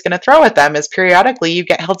life is going to throw at them is periodically you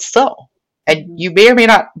get held still. And you may or may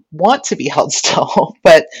not want to be held still,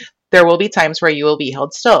 but There will be times where you will be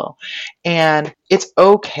held still. And it's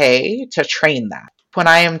okay to train that. When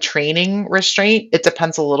I am training restraint, it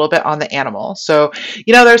depends a little bit on the animal. So,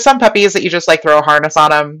 there's some puppies that you just like throw a harness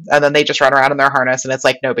on them and then they just run around in their harness and it's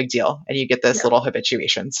like no big deal. And you get this little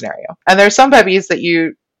habituation scenario. And there's some puppies that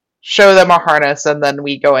you show them a harness and then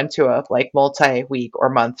we go into a like multi-week or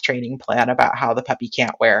month training plan about how the puppy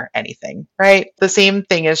can't wear anything, right? The same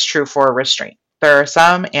thing is true for restraint. There are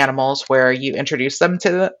some animals where you introduce them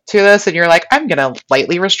to this and you're like, I'm going to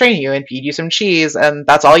lightly restrain you and feed you some cheese and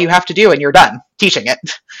that's all you have to do and you're done teaching it.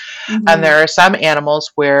 Mm-hmm. And there are some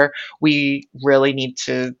animals where we really need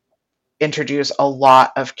to introduce a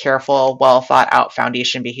lot of careful, well thought out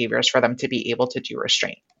foundation behaviors for them to be able to do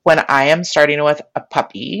restraint. When I am starting with a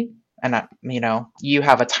puppy, and you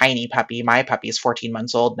have a tiny puppy, my puppy is 14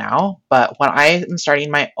 months old now, but when I am starting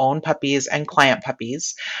my own puppies and client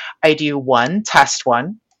puppies, I do one test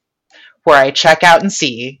one where I check out and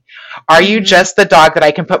see, are you just the dog that I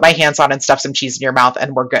can put my hands on and stuff some cheese in your mouth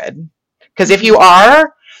and we're good? Because if you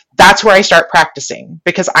are, that's where I start practicing,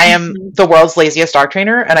 because I am the world's laziest dog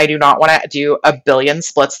trainer and I do not want to do a billion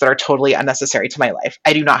splits that are totally unnecessary to my life.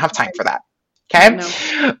 I do not have time for that. Okay.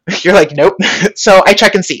 No. You're like, nope. So I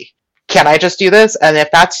check and see, can I just do this? And if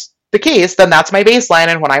that's the case, then that's my baseline.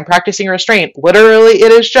 And when I'm practicing restraint, literally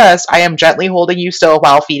it is just, I am gently holding you still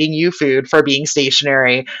while feeding you food for being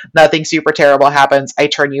stationary. Nothing super terrible happens. I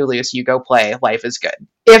turn you loose. You go play. Life is good.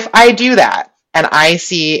 If I do that and I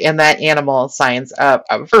see in that animal signs of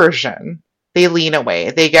aversion, they lean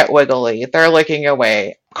away, they get wiggly, they're looking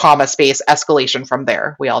away, comma, space, escalation from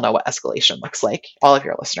there. We all know what escalation looks like. All of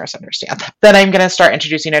your listeners understand that. Then I'm going to start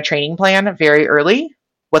introducing a training plan very early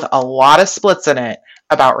with a lot of splits in it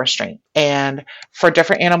about restraint. And for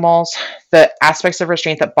different animals, the aspects of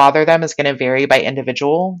restraint that bother them is going to vary by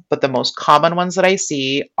individual, but the most common ones that I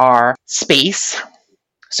see are space.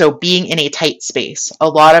 So being in a tight space. A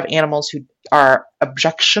lot of animals who are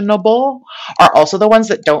objectionable are also the ones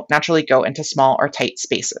that don't naturally go into small or tight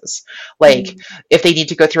spaces. Like if they need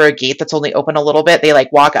to go through a gate that's only open a little bit, they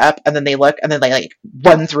like walk up and then they look and then they like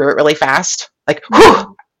run through it really fast. Like,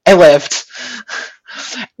 whew, I lived.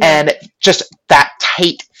 And just that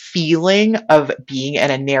tight feeling of being in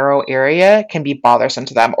a narrow area can be bothersome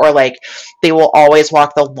to them. Or like they will always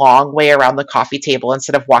walk the long way around the coffee table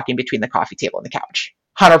instead of walking between the coffee table and the couch.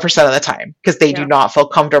 100% of the time, because they do not feel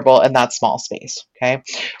comfortable in that small space. Okay.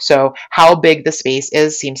 So how big the space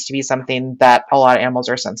is seems to be something that a lot of animals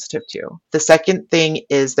are sensitive to. The second thing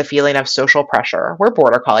is the feeling of social pressure. We're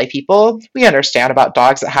border collie people. We understand about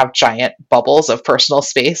dogs that have giant bubbles of personal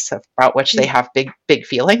space about which they have big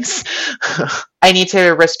feelings. I need to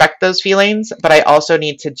respect those feelings, but I also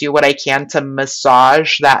need to do what I can to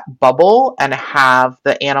massage that bubble and have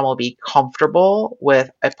the animal be comfortable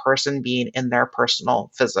with a person being in their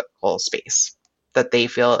personal physical space that they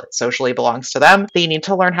feel socially belongs to them. They need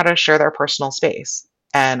to learn how to share their personal space.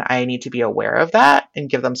 And I need to be aware of that and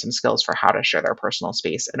give them some skills for how to share their personal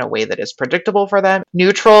space in a way that is predictable for them.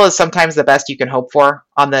 Neutral is sometimes the best you can hope for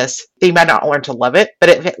on this. They might not learn to love it, but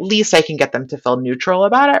if at least I can get them to feel neutral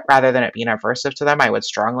about it rather than it being aversive to them, I would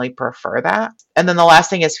strongly prefer that. And then the last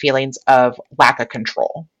thing is feelings of lack of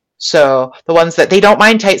control. So the ones that they don't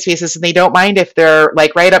mind tight spaces and they don't mind if they're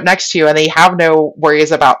like right up next to you and they have no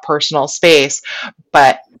worries about personal space,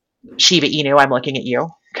 but Shiba Inu, I'm looking at you.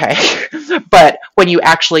 Okay. But when you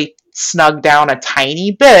actually snug down a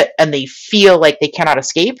tiny bit and they feel like they cannot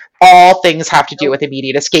escape, all things have to do with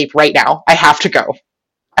immediate escape right now. I have to go.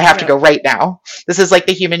 I have to go right now. This is like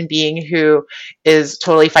the human being who is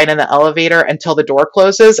totally fine in the elevator until the door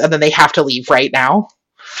closes and then they have to leave right now.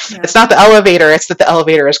 Yeah. It's not the elevator, it's that the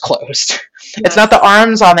elevator is closed. Yes. It's not the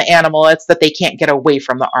arms on the animal, it's that they can't get away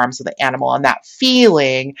from the arms of the animal. And that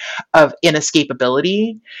feeling of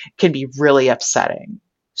inescapability can be really upsetting.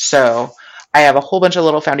 So I have a whole bunch of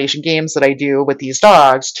little foundation games that I do with these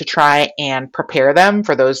dogs to try and prepare them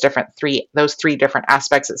for those three different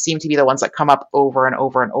aspects that seem to be the ones that come up over and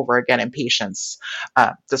over and over again in patients,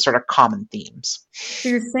 the sort of common themes. So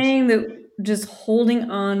you're saying that just holding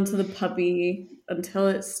on to the puppy until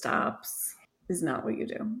it stops is not what you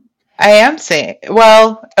do. I am saying,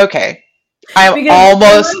 well, okay. I am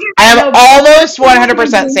almost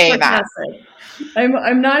 100% saying that.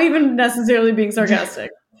 I'm not even necessarily being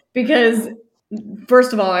sarcastic. Because,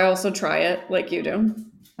 first of all, I also try it like you do.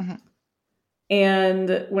 Mm-hmm.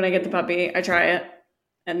 And when I get the puppy, I try it.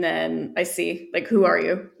 And then I see, like, who are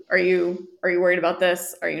you? Are you worried about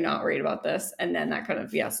this? Are you not worried about this? And then that kind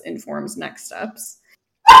of, informs next steps.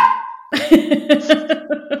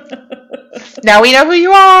 Now we know who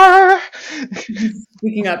you are.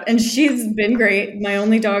 Speaking up. And she's been great. My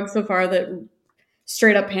only dog so far that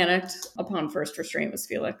straight up panicked upon first restraint with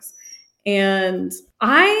Felix. And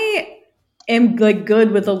I am like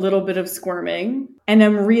good with a little bit of squirming, and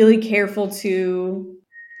I'm really careful to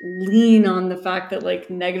lean on the fact that like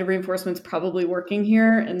negative reinforcement's probably working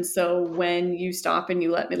here. And so when you stop and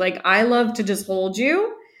you let me, like, I love to just hold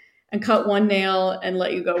you and cut one nail and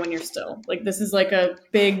let you go when you're still. Like, this is like a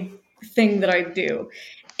big thing that I do.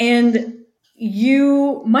 And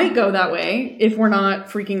you might go that way if we're not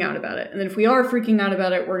freaking out about it. And then if we are freaking out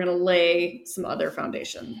about it, we're going to lay some other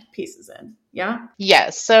foundation pieces in. Yeah?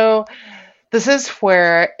 Yes. So this is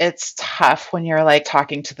where it's tough when you're like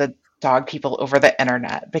talking to the dog people over the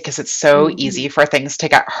internet, because it's so easy for things to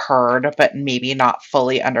get heard but maybe not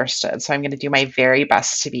fully understood. So I'm going to do my very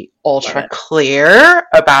best to be ultra clear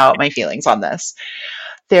about my feelings on this.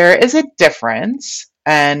 There is a difference,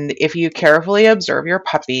 and if you carefully observe your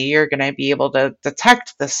puppy, you're going to be able to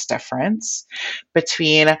detect this difference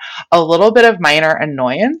between a little bit of minor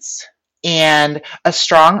annoyance and a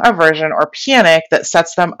strong aversion or panic that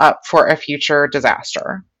sets them up for a future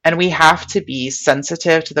disaster. And we have to be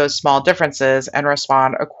sensitive to those small differences and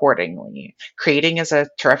respond accordingly. Crating is a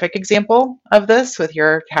terrific example of this with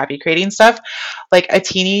your happy crating stuff. Like a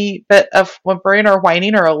teeny bit of whimpering or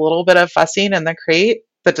whining or a little bit of fussing in the crate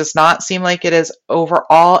that does not seem like it is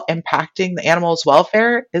overall impacting the animal's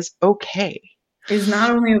welfare is okay. Is not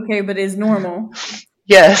only okay, but is normal.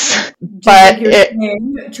 Yes, but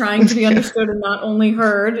like trying to be understood and not only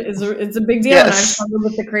heard it's a big deal. Yes. And I've struggled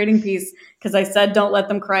with the crating piece because I said don't let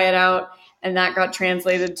them cry it out, and that got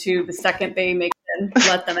translated to the second they make it in,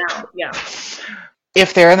 let them out. Yeah.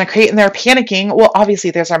 If they're in the crate and they're panicking, well,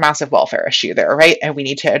 obviously there's a massive welfare issue there, right? And we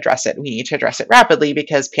need to address it. We need to address it rapidly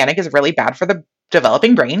because panic is really bad for the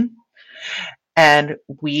developing brain, and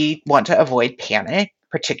we want to avoid panic,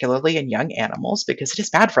 particularly in young animals, because it is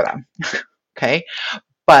bad for them. Okay.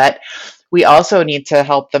 But we also need to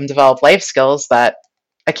help them develop life skills that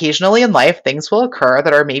occasionally in life things will occur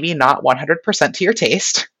that are maybe not 100% to your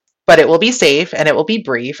taste, but it will be safe and it will be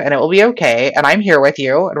brief and it will be okay. And I'm here with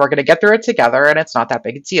you and we're going to get through it together. And it's not that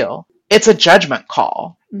big a deal. It's a judgment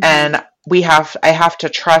call. And I have to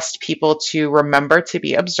trust people to remember to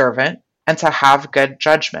be observant and to have good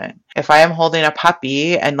judgment. If I am holding a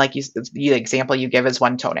puppy and like the example you give is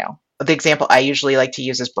one toenail, the example I usually like to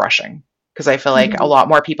use is brushing. Because I feel like a lot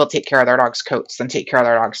more people take care of their dog's coats than take care of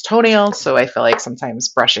their dog's toenails. So I feel like sometimes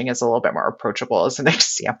brushing is a little bit more approachable as an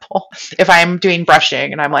example. If I'm doing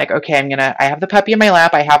brushing and I'm like, okay, I have the puppy in my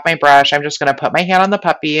lap, I have my brush, I'm just going to put my hand on the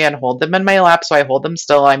puppy and hold them in my lap. So I hold them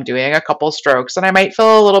still, I'm doing a couple strokes and I might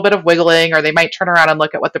feel a little bit of wiggling, or they might turn around and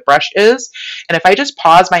look at what the brush is. And if I just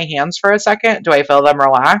pause my hands for a second, do I feel them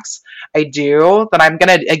relax? I do. Then I'm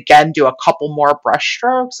going to again do a couple more brush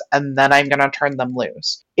strokes and then I'm going to turn them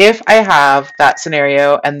loose. If I have that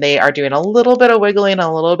scenario and they are doing a little bit of wiggling,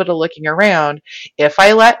 a little bit of looking around, if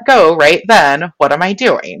I let go right then, what am I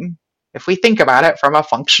doing? If we think about it from a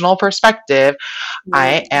functional perspective,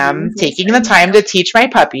 I am taking the time to teach my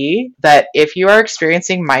puppy that if you are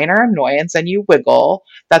experiencing minor annoyance and you wiggle,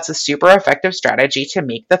 that's a super effective strategy to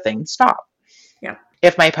make the thing stop. Yeah.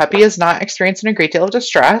 If my puppy is not experiencing a great deal of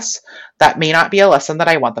distress, that may not be a lesson that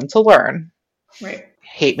I want them to learn. Right.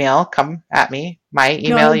 Hate mail, come at me. My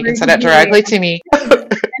email, you can send it directly to me. And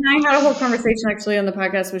I had a whole conversation actually on the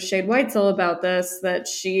podcast with Shade Weitzel about this, that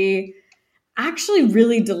she actually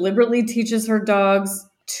really deliberately teaches her dogs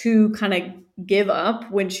to kind of give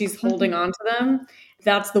up when she's holding on to them.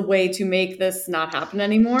 That's the way to make this not happen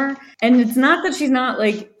anymore. And it's not that she's not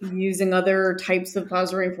like using other types of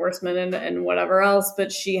positive reinforcement and whatever else,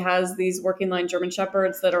 but she has these working line German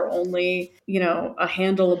Shepherds that are only, a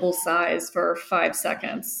handleable size for 5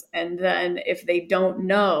 seconds. And then if they don't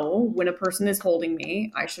know when a person is holding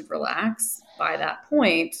me, I should relax. By that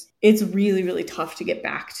point, it's really, really tough to get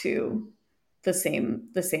back to the same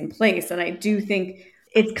place. And I do think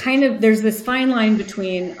it's kind of, there's this fine line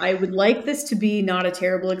between, I would like this to be not a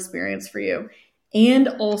terrible experience for you, and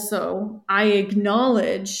also I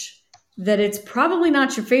acknowledge that it's probably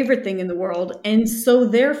not your favorite thing in the world. And so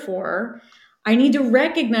therefore, I need to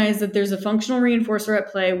recognize that there's a functional reinforcer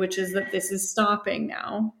at play, which is that this is stopping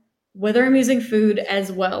now. Whether I'm using food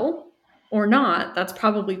as well or not, that's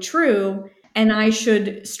probably true. And I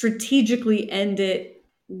should strategically end it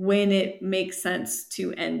when it makes sense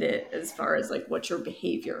to end it, as far as like what your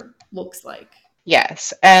behavior looks like.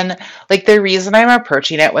 Yes. And like the reason I'm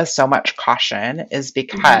approaching it with so much caution is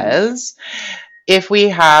because if we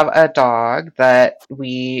have a dog that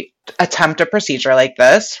we attempt a procedure like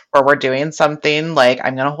this, where we're doing something like,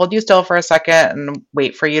 I'm going to hold you still for a second and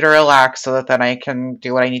wait for you to relax so that then I can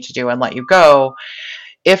do what I need to do and let you go.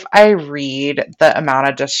 if I read the amount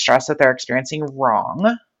of distress that they're experiencing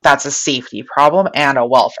wrong, that's a safety problem and a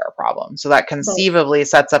welfare problem. So that Both. conceivably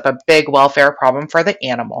sets up a big welfare problem for the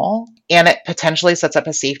animal, and it potentially sets up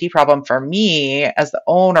a safety problem for me as the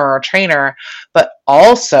owner or trainer, but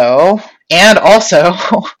also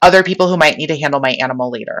other people who might need to handle my animal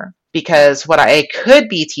later. Because what I could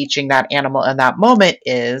be teaching that animal in that moment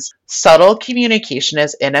is subtle communication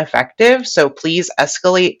is ineffective, so please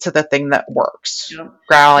escalate to the thing that works. Yeah.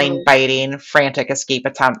 Growling, biting, frantic escape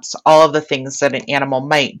attempts, all of the things that an animal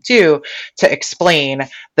might do to explain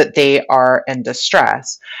that they are in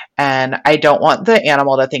distress. And I don't want the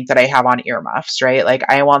animal to think that I have on earmuffs, right? Like,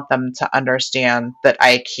 I want them to understand that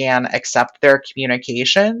I can accept their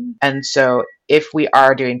communication. And so if we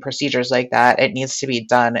are doing procedures like that, it needs to be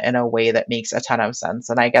done in a way that makes a ton of sense.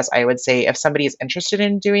 And I guess I would say if somebody is interested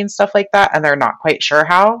in doing stuff like that and they're not quite sure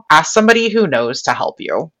how, ask somebody who knows to help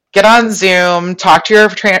you. Get on Zoom, talk to your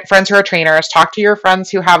friends who are trainers, talk to your friends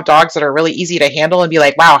who have dogs that are really easy to handle and be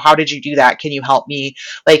like, wow, how did you do that? Can you help me?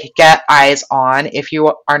 Like, get eyes on if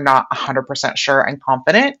you are not 100% sure and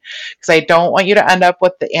confident. Because I don't want you to end up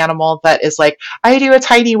with the animal that is like, I do a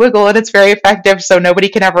tiny wiggle and it's very effective, so nobody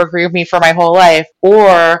can ever agree with me for my whole life.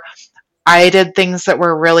 Or I did things that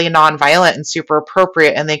were really nonviolent and super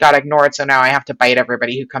appropriate and they got ignored, so now I have to bite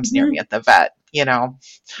everybody who comes near me at the vet, you know?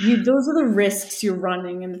 Those are the risks you're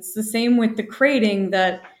running. And it's the same with the crating,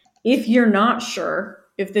 that if you're not sure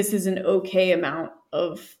if this is an okay amount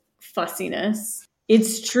of fussiness,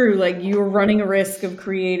 it's true. Like, you're running a risk of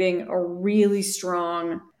creating a really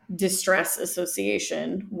strong distress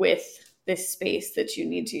association with this space that you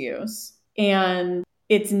need to use. And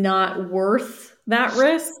it's not worth that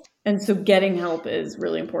risk. And so getting help is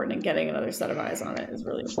really important, and getting another set of eyes on it is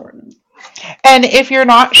really important. And if you're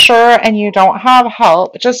not sure and you don't have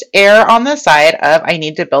help, just err on the side of, I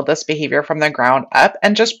need to build this behavior from the ground up,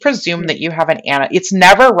 and just presume that you have an animal. It's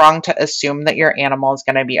never wrong to assume that your animal is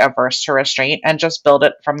going to be averse to restraint, and just build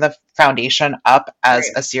it from the foundation up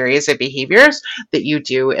as a series of behaviors that you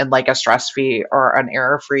do in like a stress-free or an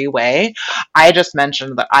error-free way. I just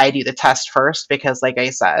mentioned that I do the test first because, like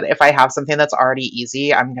I said, if I have something that's already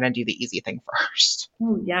easy, I'm going to do the easy thing first.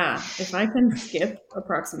 Oh yeah, if I can skip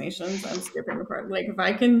approximations, I'm skipping like if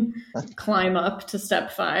I can climb up to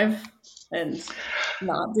step 5 and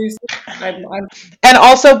not do I'm And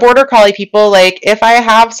also, border collie people, like, if I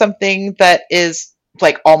have something that is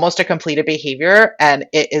like almost a completed behavior and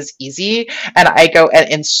it is easy and I go and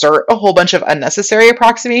insert a whole bunch of unnecessary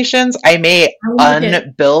approximations, I may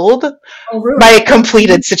unbuild my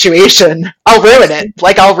completed situation. I'll ruin it.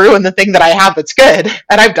 Like, I'll ruin the thing that I have that's good.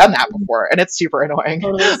 And I've done that before and it's super annoying.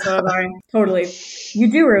 Totally, so have I. Totally. You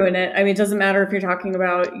do ruin it. I mean, it doesn't matter if you're talking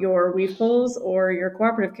about your weave pulls or your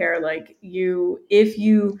cooperative care. Like, if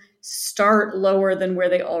you start lower than where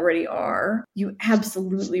they already are, you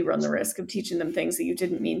absolutely run the risk of teaching them things that you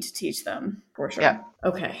didn't mean to teach them, for sure. Yeah.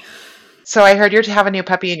 Okay. So I heard you have a new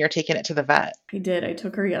puppy and you're taking it to the vet. I did. I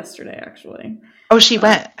took her yesterday, actually. Oh, she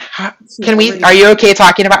went. Are you okay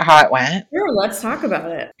talking about how it went? Sure, let's talk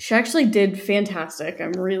about it. She actually did fantastic.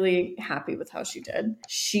 I'm really happy with how she did.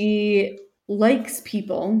 She likes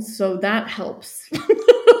people, so that helps.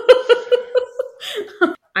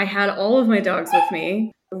 I had all of my dogs with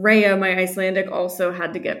me. Rhea, my Icelandic, also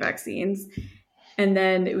had to get vaccines. And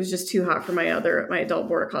then it was just too hot for my adult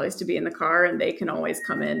border collies to be in the car, and they can always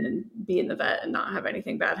come in and be in the vet and not have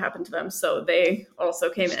anything bad happen to them. So they also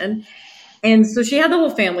came in. And so she had the whole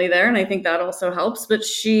family there, and I think that also helps. But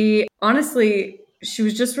she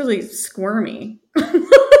was just really squirmy.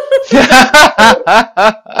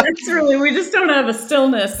 That's really, we just don't have a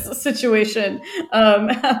stillness situation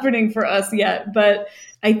happening for us yet. But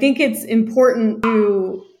I think it's important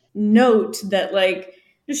to note that, like,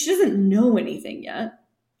 she doesn't know anything yet.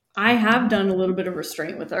 I have done a little bit of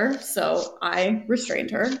restraint with her. So I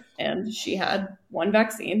restrained her, and she had one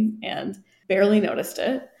vaccine and barely noticed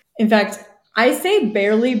it. In fact, I say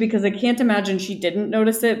barely because I can't imagine she didn't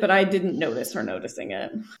notice it, but I didn't notice her noticing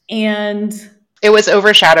it. And it was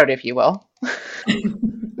overshadowed, if you will.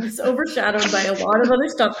 It's overshadowed by a lot of other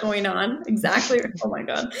stuff going on. Exactly. Oh my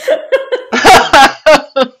God.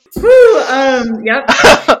 Yep.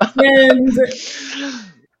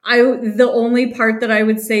 And the only part that I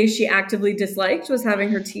would say she actively disliked was having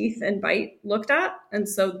her teeth and bite looked at. And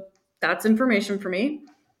so that's information for me.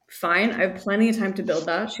 Fine. I have plenty of time to build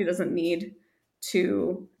that. She doesn't need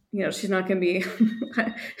to, she's not going to be,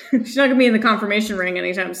 she's not going to be in the confirmation ring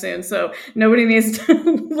anytime soon. So nobody needs to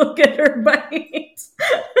look at her bite.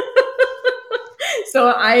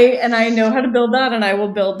 So I know how to build that, and I will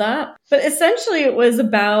build that. But essentially it was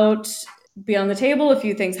about be on the table. A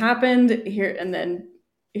few things happened here, and then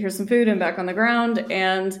here's some food and back on the ground.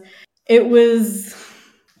 And it was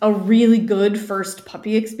a really good first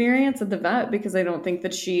puppy experience at the vet because I don't think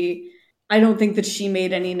that she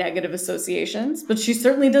made any negative associations, but she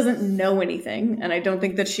certainly doesn't know anything. And I don't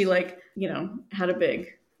think that she had a big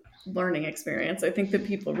learning experience. I think that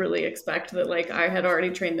people really expect that I had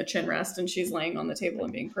already trained the chin rest and she's laying on the table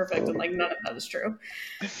and being perfect, and none of that is true.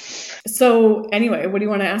 So anyway, what do you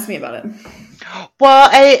want to ask me about it?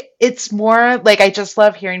 Well, it's more I just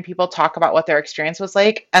love hearing people talk about what their experience was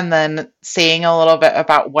like and then saying a little bit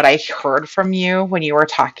about what I heard from you when you were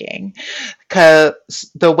talking. Because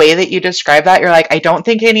the way that you describe that, you're I don't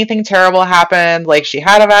think anything terrible happened. She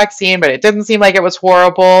had a vaccine, but it didn't seem like it was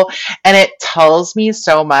horrible. And it tells me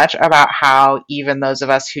so much about how even those of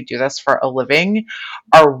us who do this for a living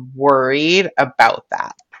are worried about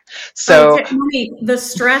that. So, okay, Monique, the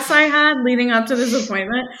stress I had leading up to this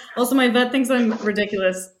appointment. Also, my vet thinks I'm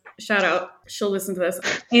ridiculous. Shout out. She'll listen to this.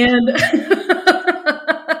 And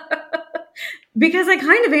because I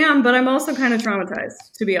kind of am, but I'm also kind of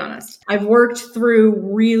traumatized, to be honest. I've worked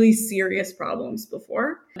through really serious problems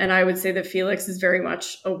before. And I would say that Felix is very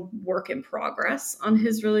much a work in progress on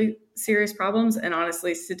his really serious problems. And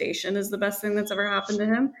honestly, sedation is the best thing that's ever happened to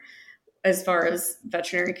him as far as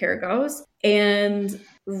veterinary care goes. And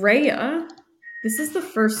Rhea, this is the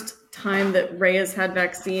first time that Rhea's had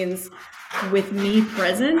vaccines with me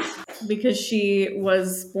present because she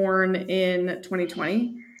was born in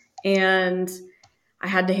 2020 and I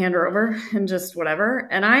had to hand her over and just whatever.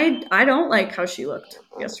 And I don't like how she looked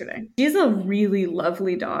yesterday. She's a really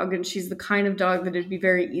lovely dog, and she's the kind of dog that it'd be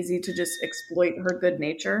very easy to just exploit her good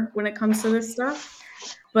nature when it comes to this stuff.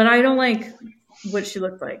 But I don't like what she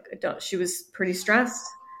looked like. She was pretty stressed,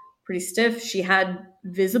 pretty stiff. She had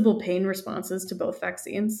visible pain responses to both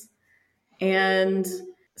vaccines. And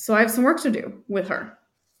so I have some work to do with her.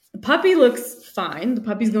 The puppy looks fine. The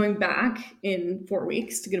puppy's going back in 4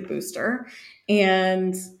 weeks to get a booster.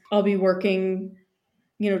 And I'll be working,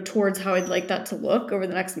 towards how I'd like that to look over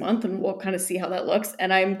the next month. And we'll kind of see how that looks.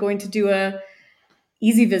 And I'm going to do a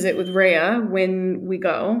easy visit with Rhea when we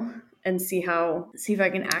go and see if I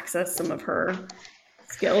can access some of her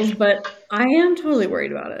skills. But I am totally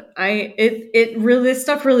worried about it. This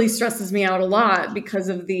stuff really stresses me out a lot because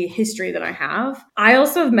of the history that I have. I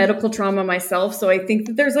also have medical trauma myself, so I think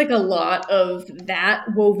that there's a lot of that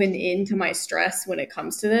woven into my stress when it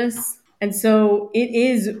comes to this. And so it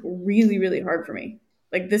is really, really hard for me.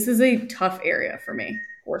 This is a tough area for me,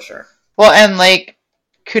 for sure. Well, and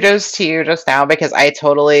kudos to you just now because I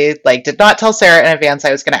totally did not tell Sarah in advance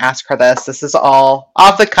I was going to ask her this. This is all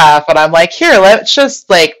off the cuff, and I'm here, let's just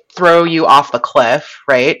throw you off the cliff,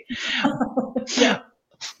 right? Yeah.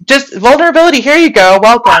 Just vulnerability. Here you go.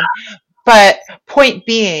 Welcome. But point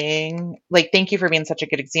being, thank you for being such a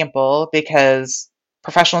good example because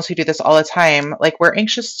professionals who do this all the time, we're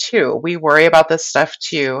anxious too. We worry about this stuff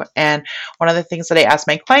too. And one of the things that I ask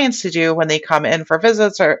my clients to do when they come in for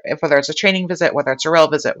visits, or whether it's a training visit, whether it's a real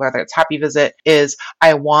visit, whether it's happy visit, is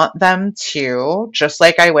I want them to, just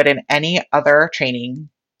like I would in any other training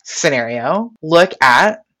scenario, look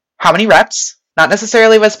at how many reps, not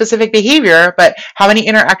necessarily with specific behavior, but how many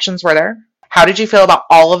interactions were there? How did you feel about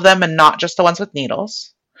all of them and not just the ones with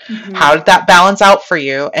needles? Mm-hmm. How did that balance out for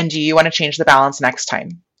you? And do you want to change the balance next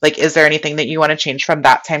time? Is there anything that you want to change from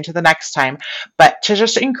that time to the next time? But to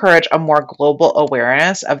just encourage a more global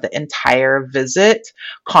awareness of the entire visit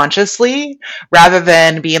consciously, rather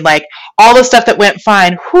than being all the stuff that went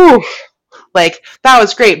fine, whew, that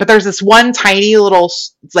was great, but there's this one tiny little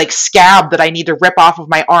scab that I need to rip off of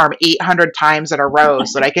my arm 800 times in a row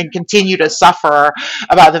so that I can continue to suffer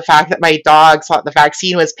about the fact that my dog thought the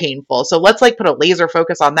vaccine was painful. So let's put a laser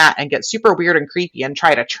focus on that and get super weird and creepy and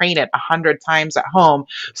try to train it 100 times at home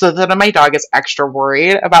so that my dog is extra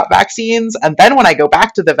worried about vaccines. And then when I go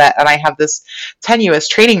back to the vet and I have this tenuous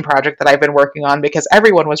training project that I've been working on because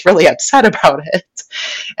everyone was really upset about it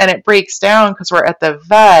and it breaks down because we're at the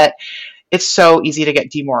vet, it's so easy to get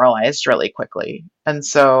demoralized really quickly. And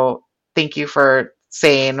so thank you for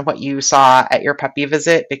saying what you saw at your puppy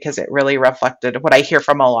visit because it really reflected what I hear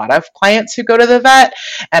from a lot of clients who go to the vet.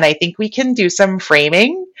 And I think we can do some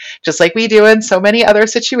framing, just like we do in so many other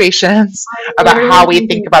situations, about how we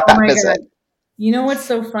think about that visit. God. You know what's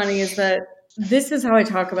so funny is that this is how I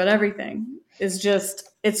talk about everything. It's just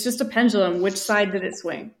a pendulum. Which side did it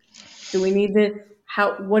swing?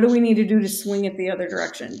 What do we need to do to swing it the other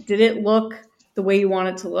direction? Did it look the way you want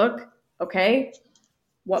it to look? Okay.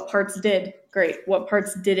 What parts did? Great. What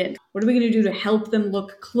parts didn't? What are we going to do to help them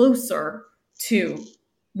look closer to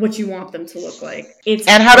what you want them to look like?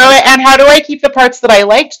 And how do I keep the parts that I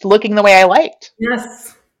liked looking the way I liked?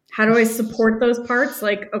 Yes. How do I support those parts?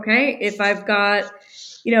 Like, okay, if I've got,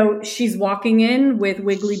 she's walking in with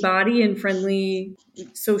wiggly body and friendly,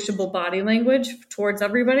 sociable body language towards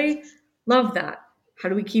everybody. Love that. How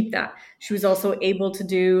do we keep that? She was also able to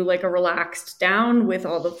do like a relaxed down with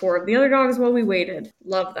all the 4 of the other dogs while we waited.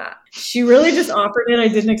 Love that. She really just offered it. I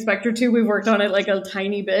didn't expect her to. We worked on it like a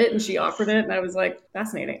tiny bit and she offered it and I was like,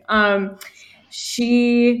 fascinating.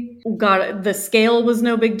 She got the scale was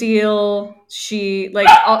no big deal.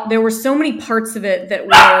 There were so many parts of it that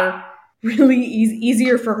were really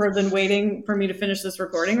easier for her than waiting for me to finish this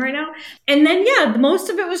recording right now. And then, most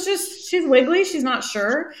of it was just, she's wiggly. She's not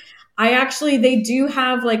sure. They do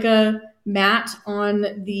have like a mat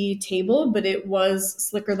on the table, but it was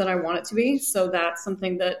slicker than I want it to be. So that's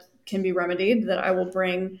something that can be remedied, that I will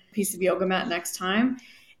bring a piece of yoga mat next time.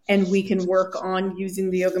 And we can work on using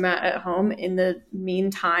the yoga mat at home in the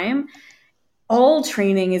meantime. All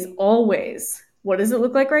training is always, what does it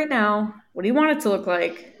look like right now? What do you want it to look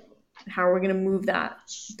like? How are we going to move that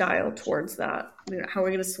dial towards that? How are we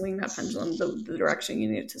going to swing that pendulum the direction you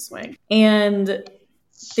need it to swing? And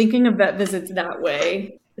thinking of vet visits that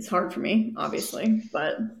way is hard for me, obviously,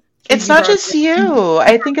 but it's not just you.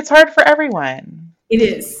 I think it's hard for everyone. It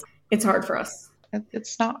is. It's hard for us.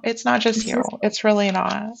 It's not just you. It's really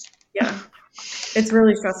not. Yeah. It's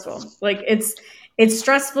really stressful. Like it's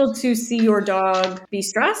stressful to see your dog be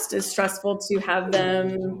stressed. It's stressful to have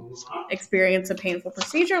them experience a painful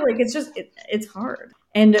procedure. Like it's hard.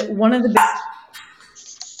 And one of the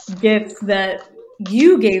best gifts that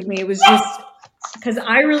you gave me was just because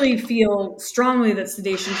I really feel strongly that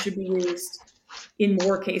sedation should be used in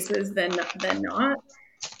more cases than not.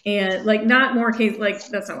 And like not more cases, like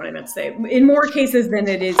that's not what I meant to say. In more cases than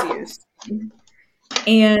it is used.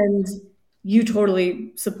 And you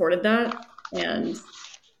totally supported that. And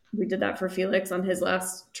we did that for Felix on his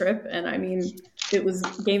last trip. And I mean, it was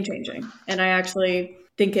game changing. And I actually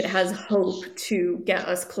think it has hope to get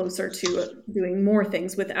us closer to doing more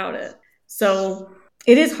things without it. So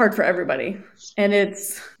it is hard for everybody. And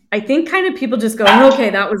I think kind of people just go, okay,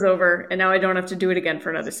 that was over. And now I don't have to do it again for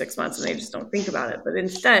another 6 months. And they just don't think about it. But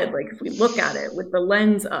instead, like if we look at it with the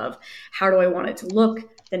lens of how do I want it to look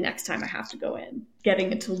the next time I have to go in,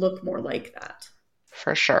 getting it to look more like that.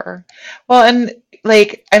 For sure. Well, and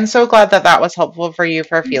like, I'm so glad that was helpful for you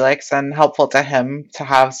for Felix and helpful to him to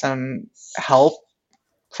have some help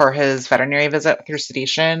for his veterinary visit through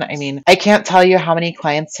sedation. I mean, I can't tell you how many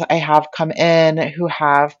clients I have come in who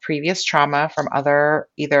have previous trauma from either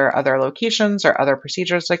other locations or other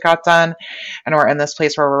procedures that got done. And we're in this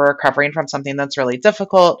place where we're recovering from something that's really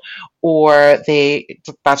difficult, or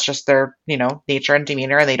that's just their, nature and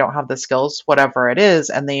demeanor, and they don't have the skills, whatever it is,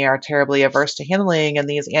 and they are terribly averse to handling. And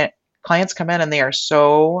these clients come in and they are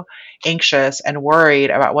so anxious and worried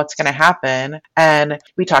about what's going to happen. And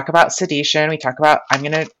we talk about sedation. We talk about, I'm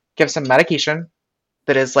going to give some medication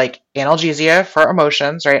that is like analgesia for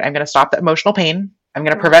emotions, right? I'm going to stop the emotional pain. I'm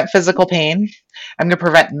going to prevent physical pain. I'm going to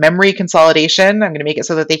prevent memory consolidation. I'm going to make it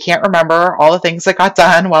so that they can't remember all the things that got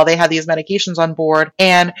done while they had these medications on board.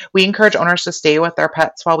 And we encourage owners to stay with their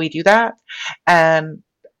pets while we do that. And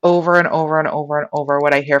over and over and over and over,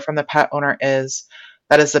 what I hear from the pet owner is,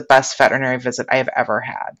 that is the best veterinary visit I have ever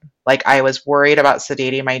had. Like, I was worried about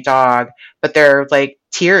sedating my dog, but they're like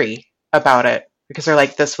teary about it because they're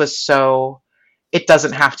like, this was it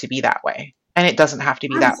doesn't have to be that way. And it doesn't have to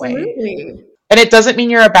be that way. And it doesn't mean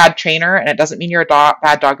you're a bad trainer, and it doesn't mean you're a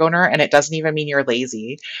bad dog owner, and it doesn't even mean you're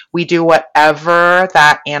lazy. We do whatever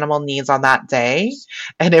that animal needs on that day.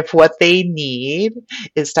 And if what they need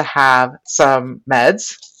is to have some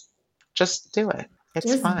meds, just do it.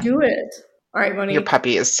 It's fine. Just do it. All right, Monique. Your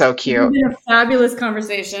puppy is so cute. It's been a fabulous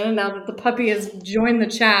conversation. Now that the puppy has joined the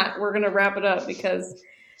chat, we're going to wrap it up because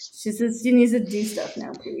she says she needs to do stuff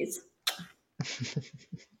now, please.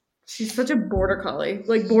 She's such a border collie.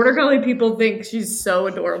 Like, border collie people think she's so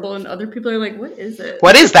adorable, and other people are like, what is it?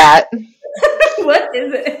 What is that? What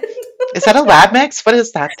is it? Is that a lab mix? What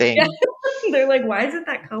is that thing? Yeah. They're like, why is it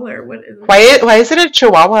that color? What is it? Why is it a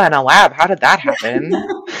Chihuahua in a lab? How did that happen?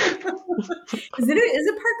 Is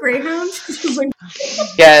it part Greyhound? Like,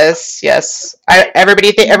 yes.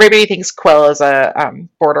 Everybody thinks Quill is a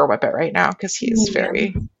border whippet right now because he's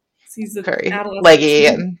very leggy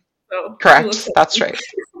and correct. That's right.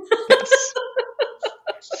 Yes.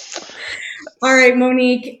 All right,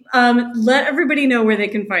 Monique, let everybody know where they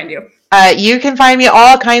can find you. You can find me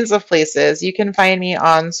all kinds of places. You can find me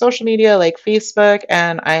on social media like Facebook,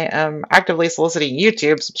 and I am actively soliciting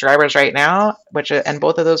YouTube subscribers right now, and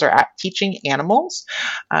both of those are at Teaching Animals.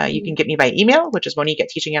 You can get me by email, which is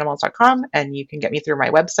monique@teachinganimals.com, and you can get me through my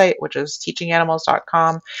website, which is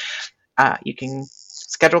teachinganimals.com. You can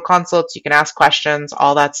schedule consults, you can ask questions,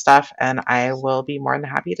 all that stuff, and I will be more than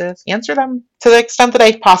happy to answer them to the extent that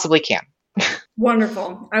I possibly can.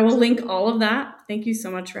 Wonderful. I will link all of that. Thank you so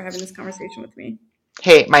much for having this conversation with me.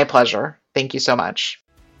 Hey, my pleasure. Thank you so much.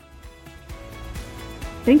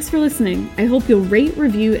 Thanks for listening. I hope you'll rate,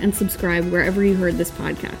 review, and subscribe wherever you heard this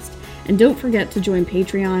podcast. And don't forget to join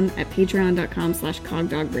Patreon at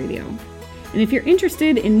patreon.com/cogdogradio. And if you're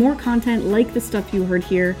interested in more content like the stuff you heard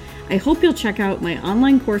here, I hope you'll check out my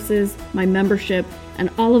online courses, my membership, and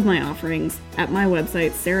all of my offerings at my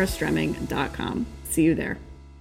website, sarahstremming.com. See you there.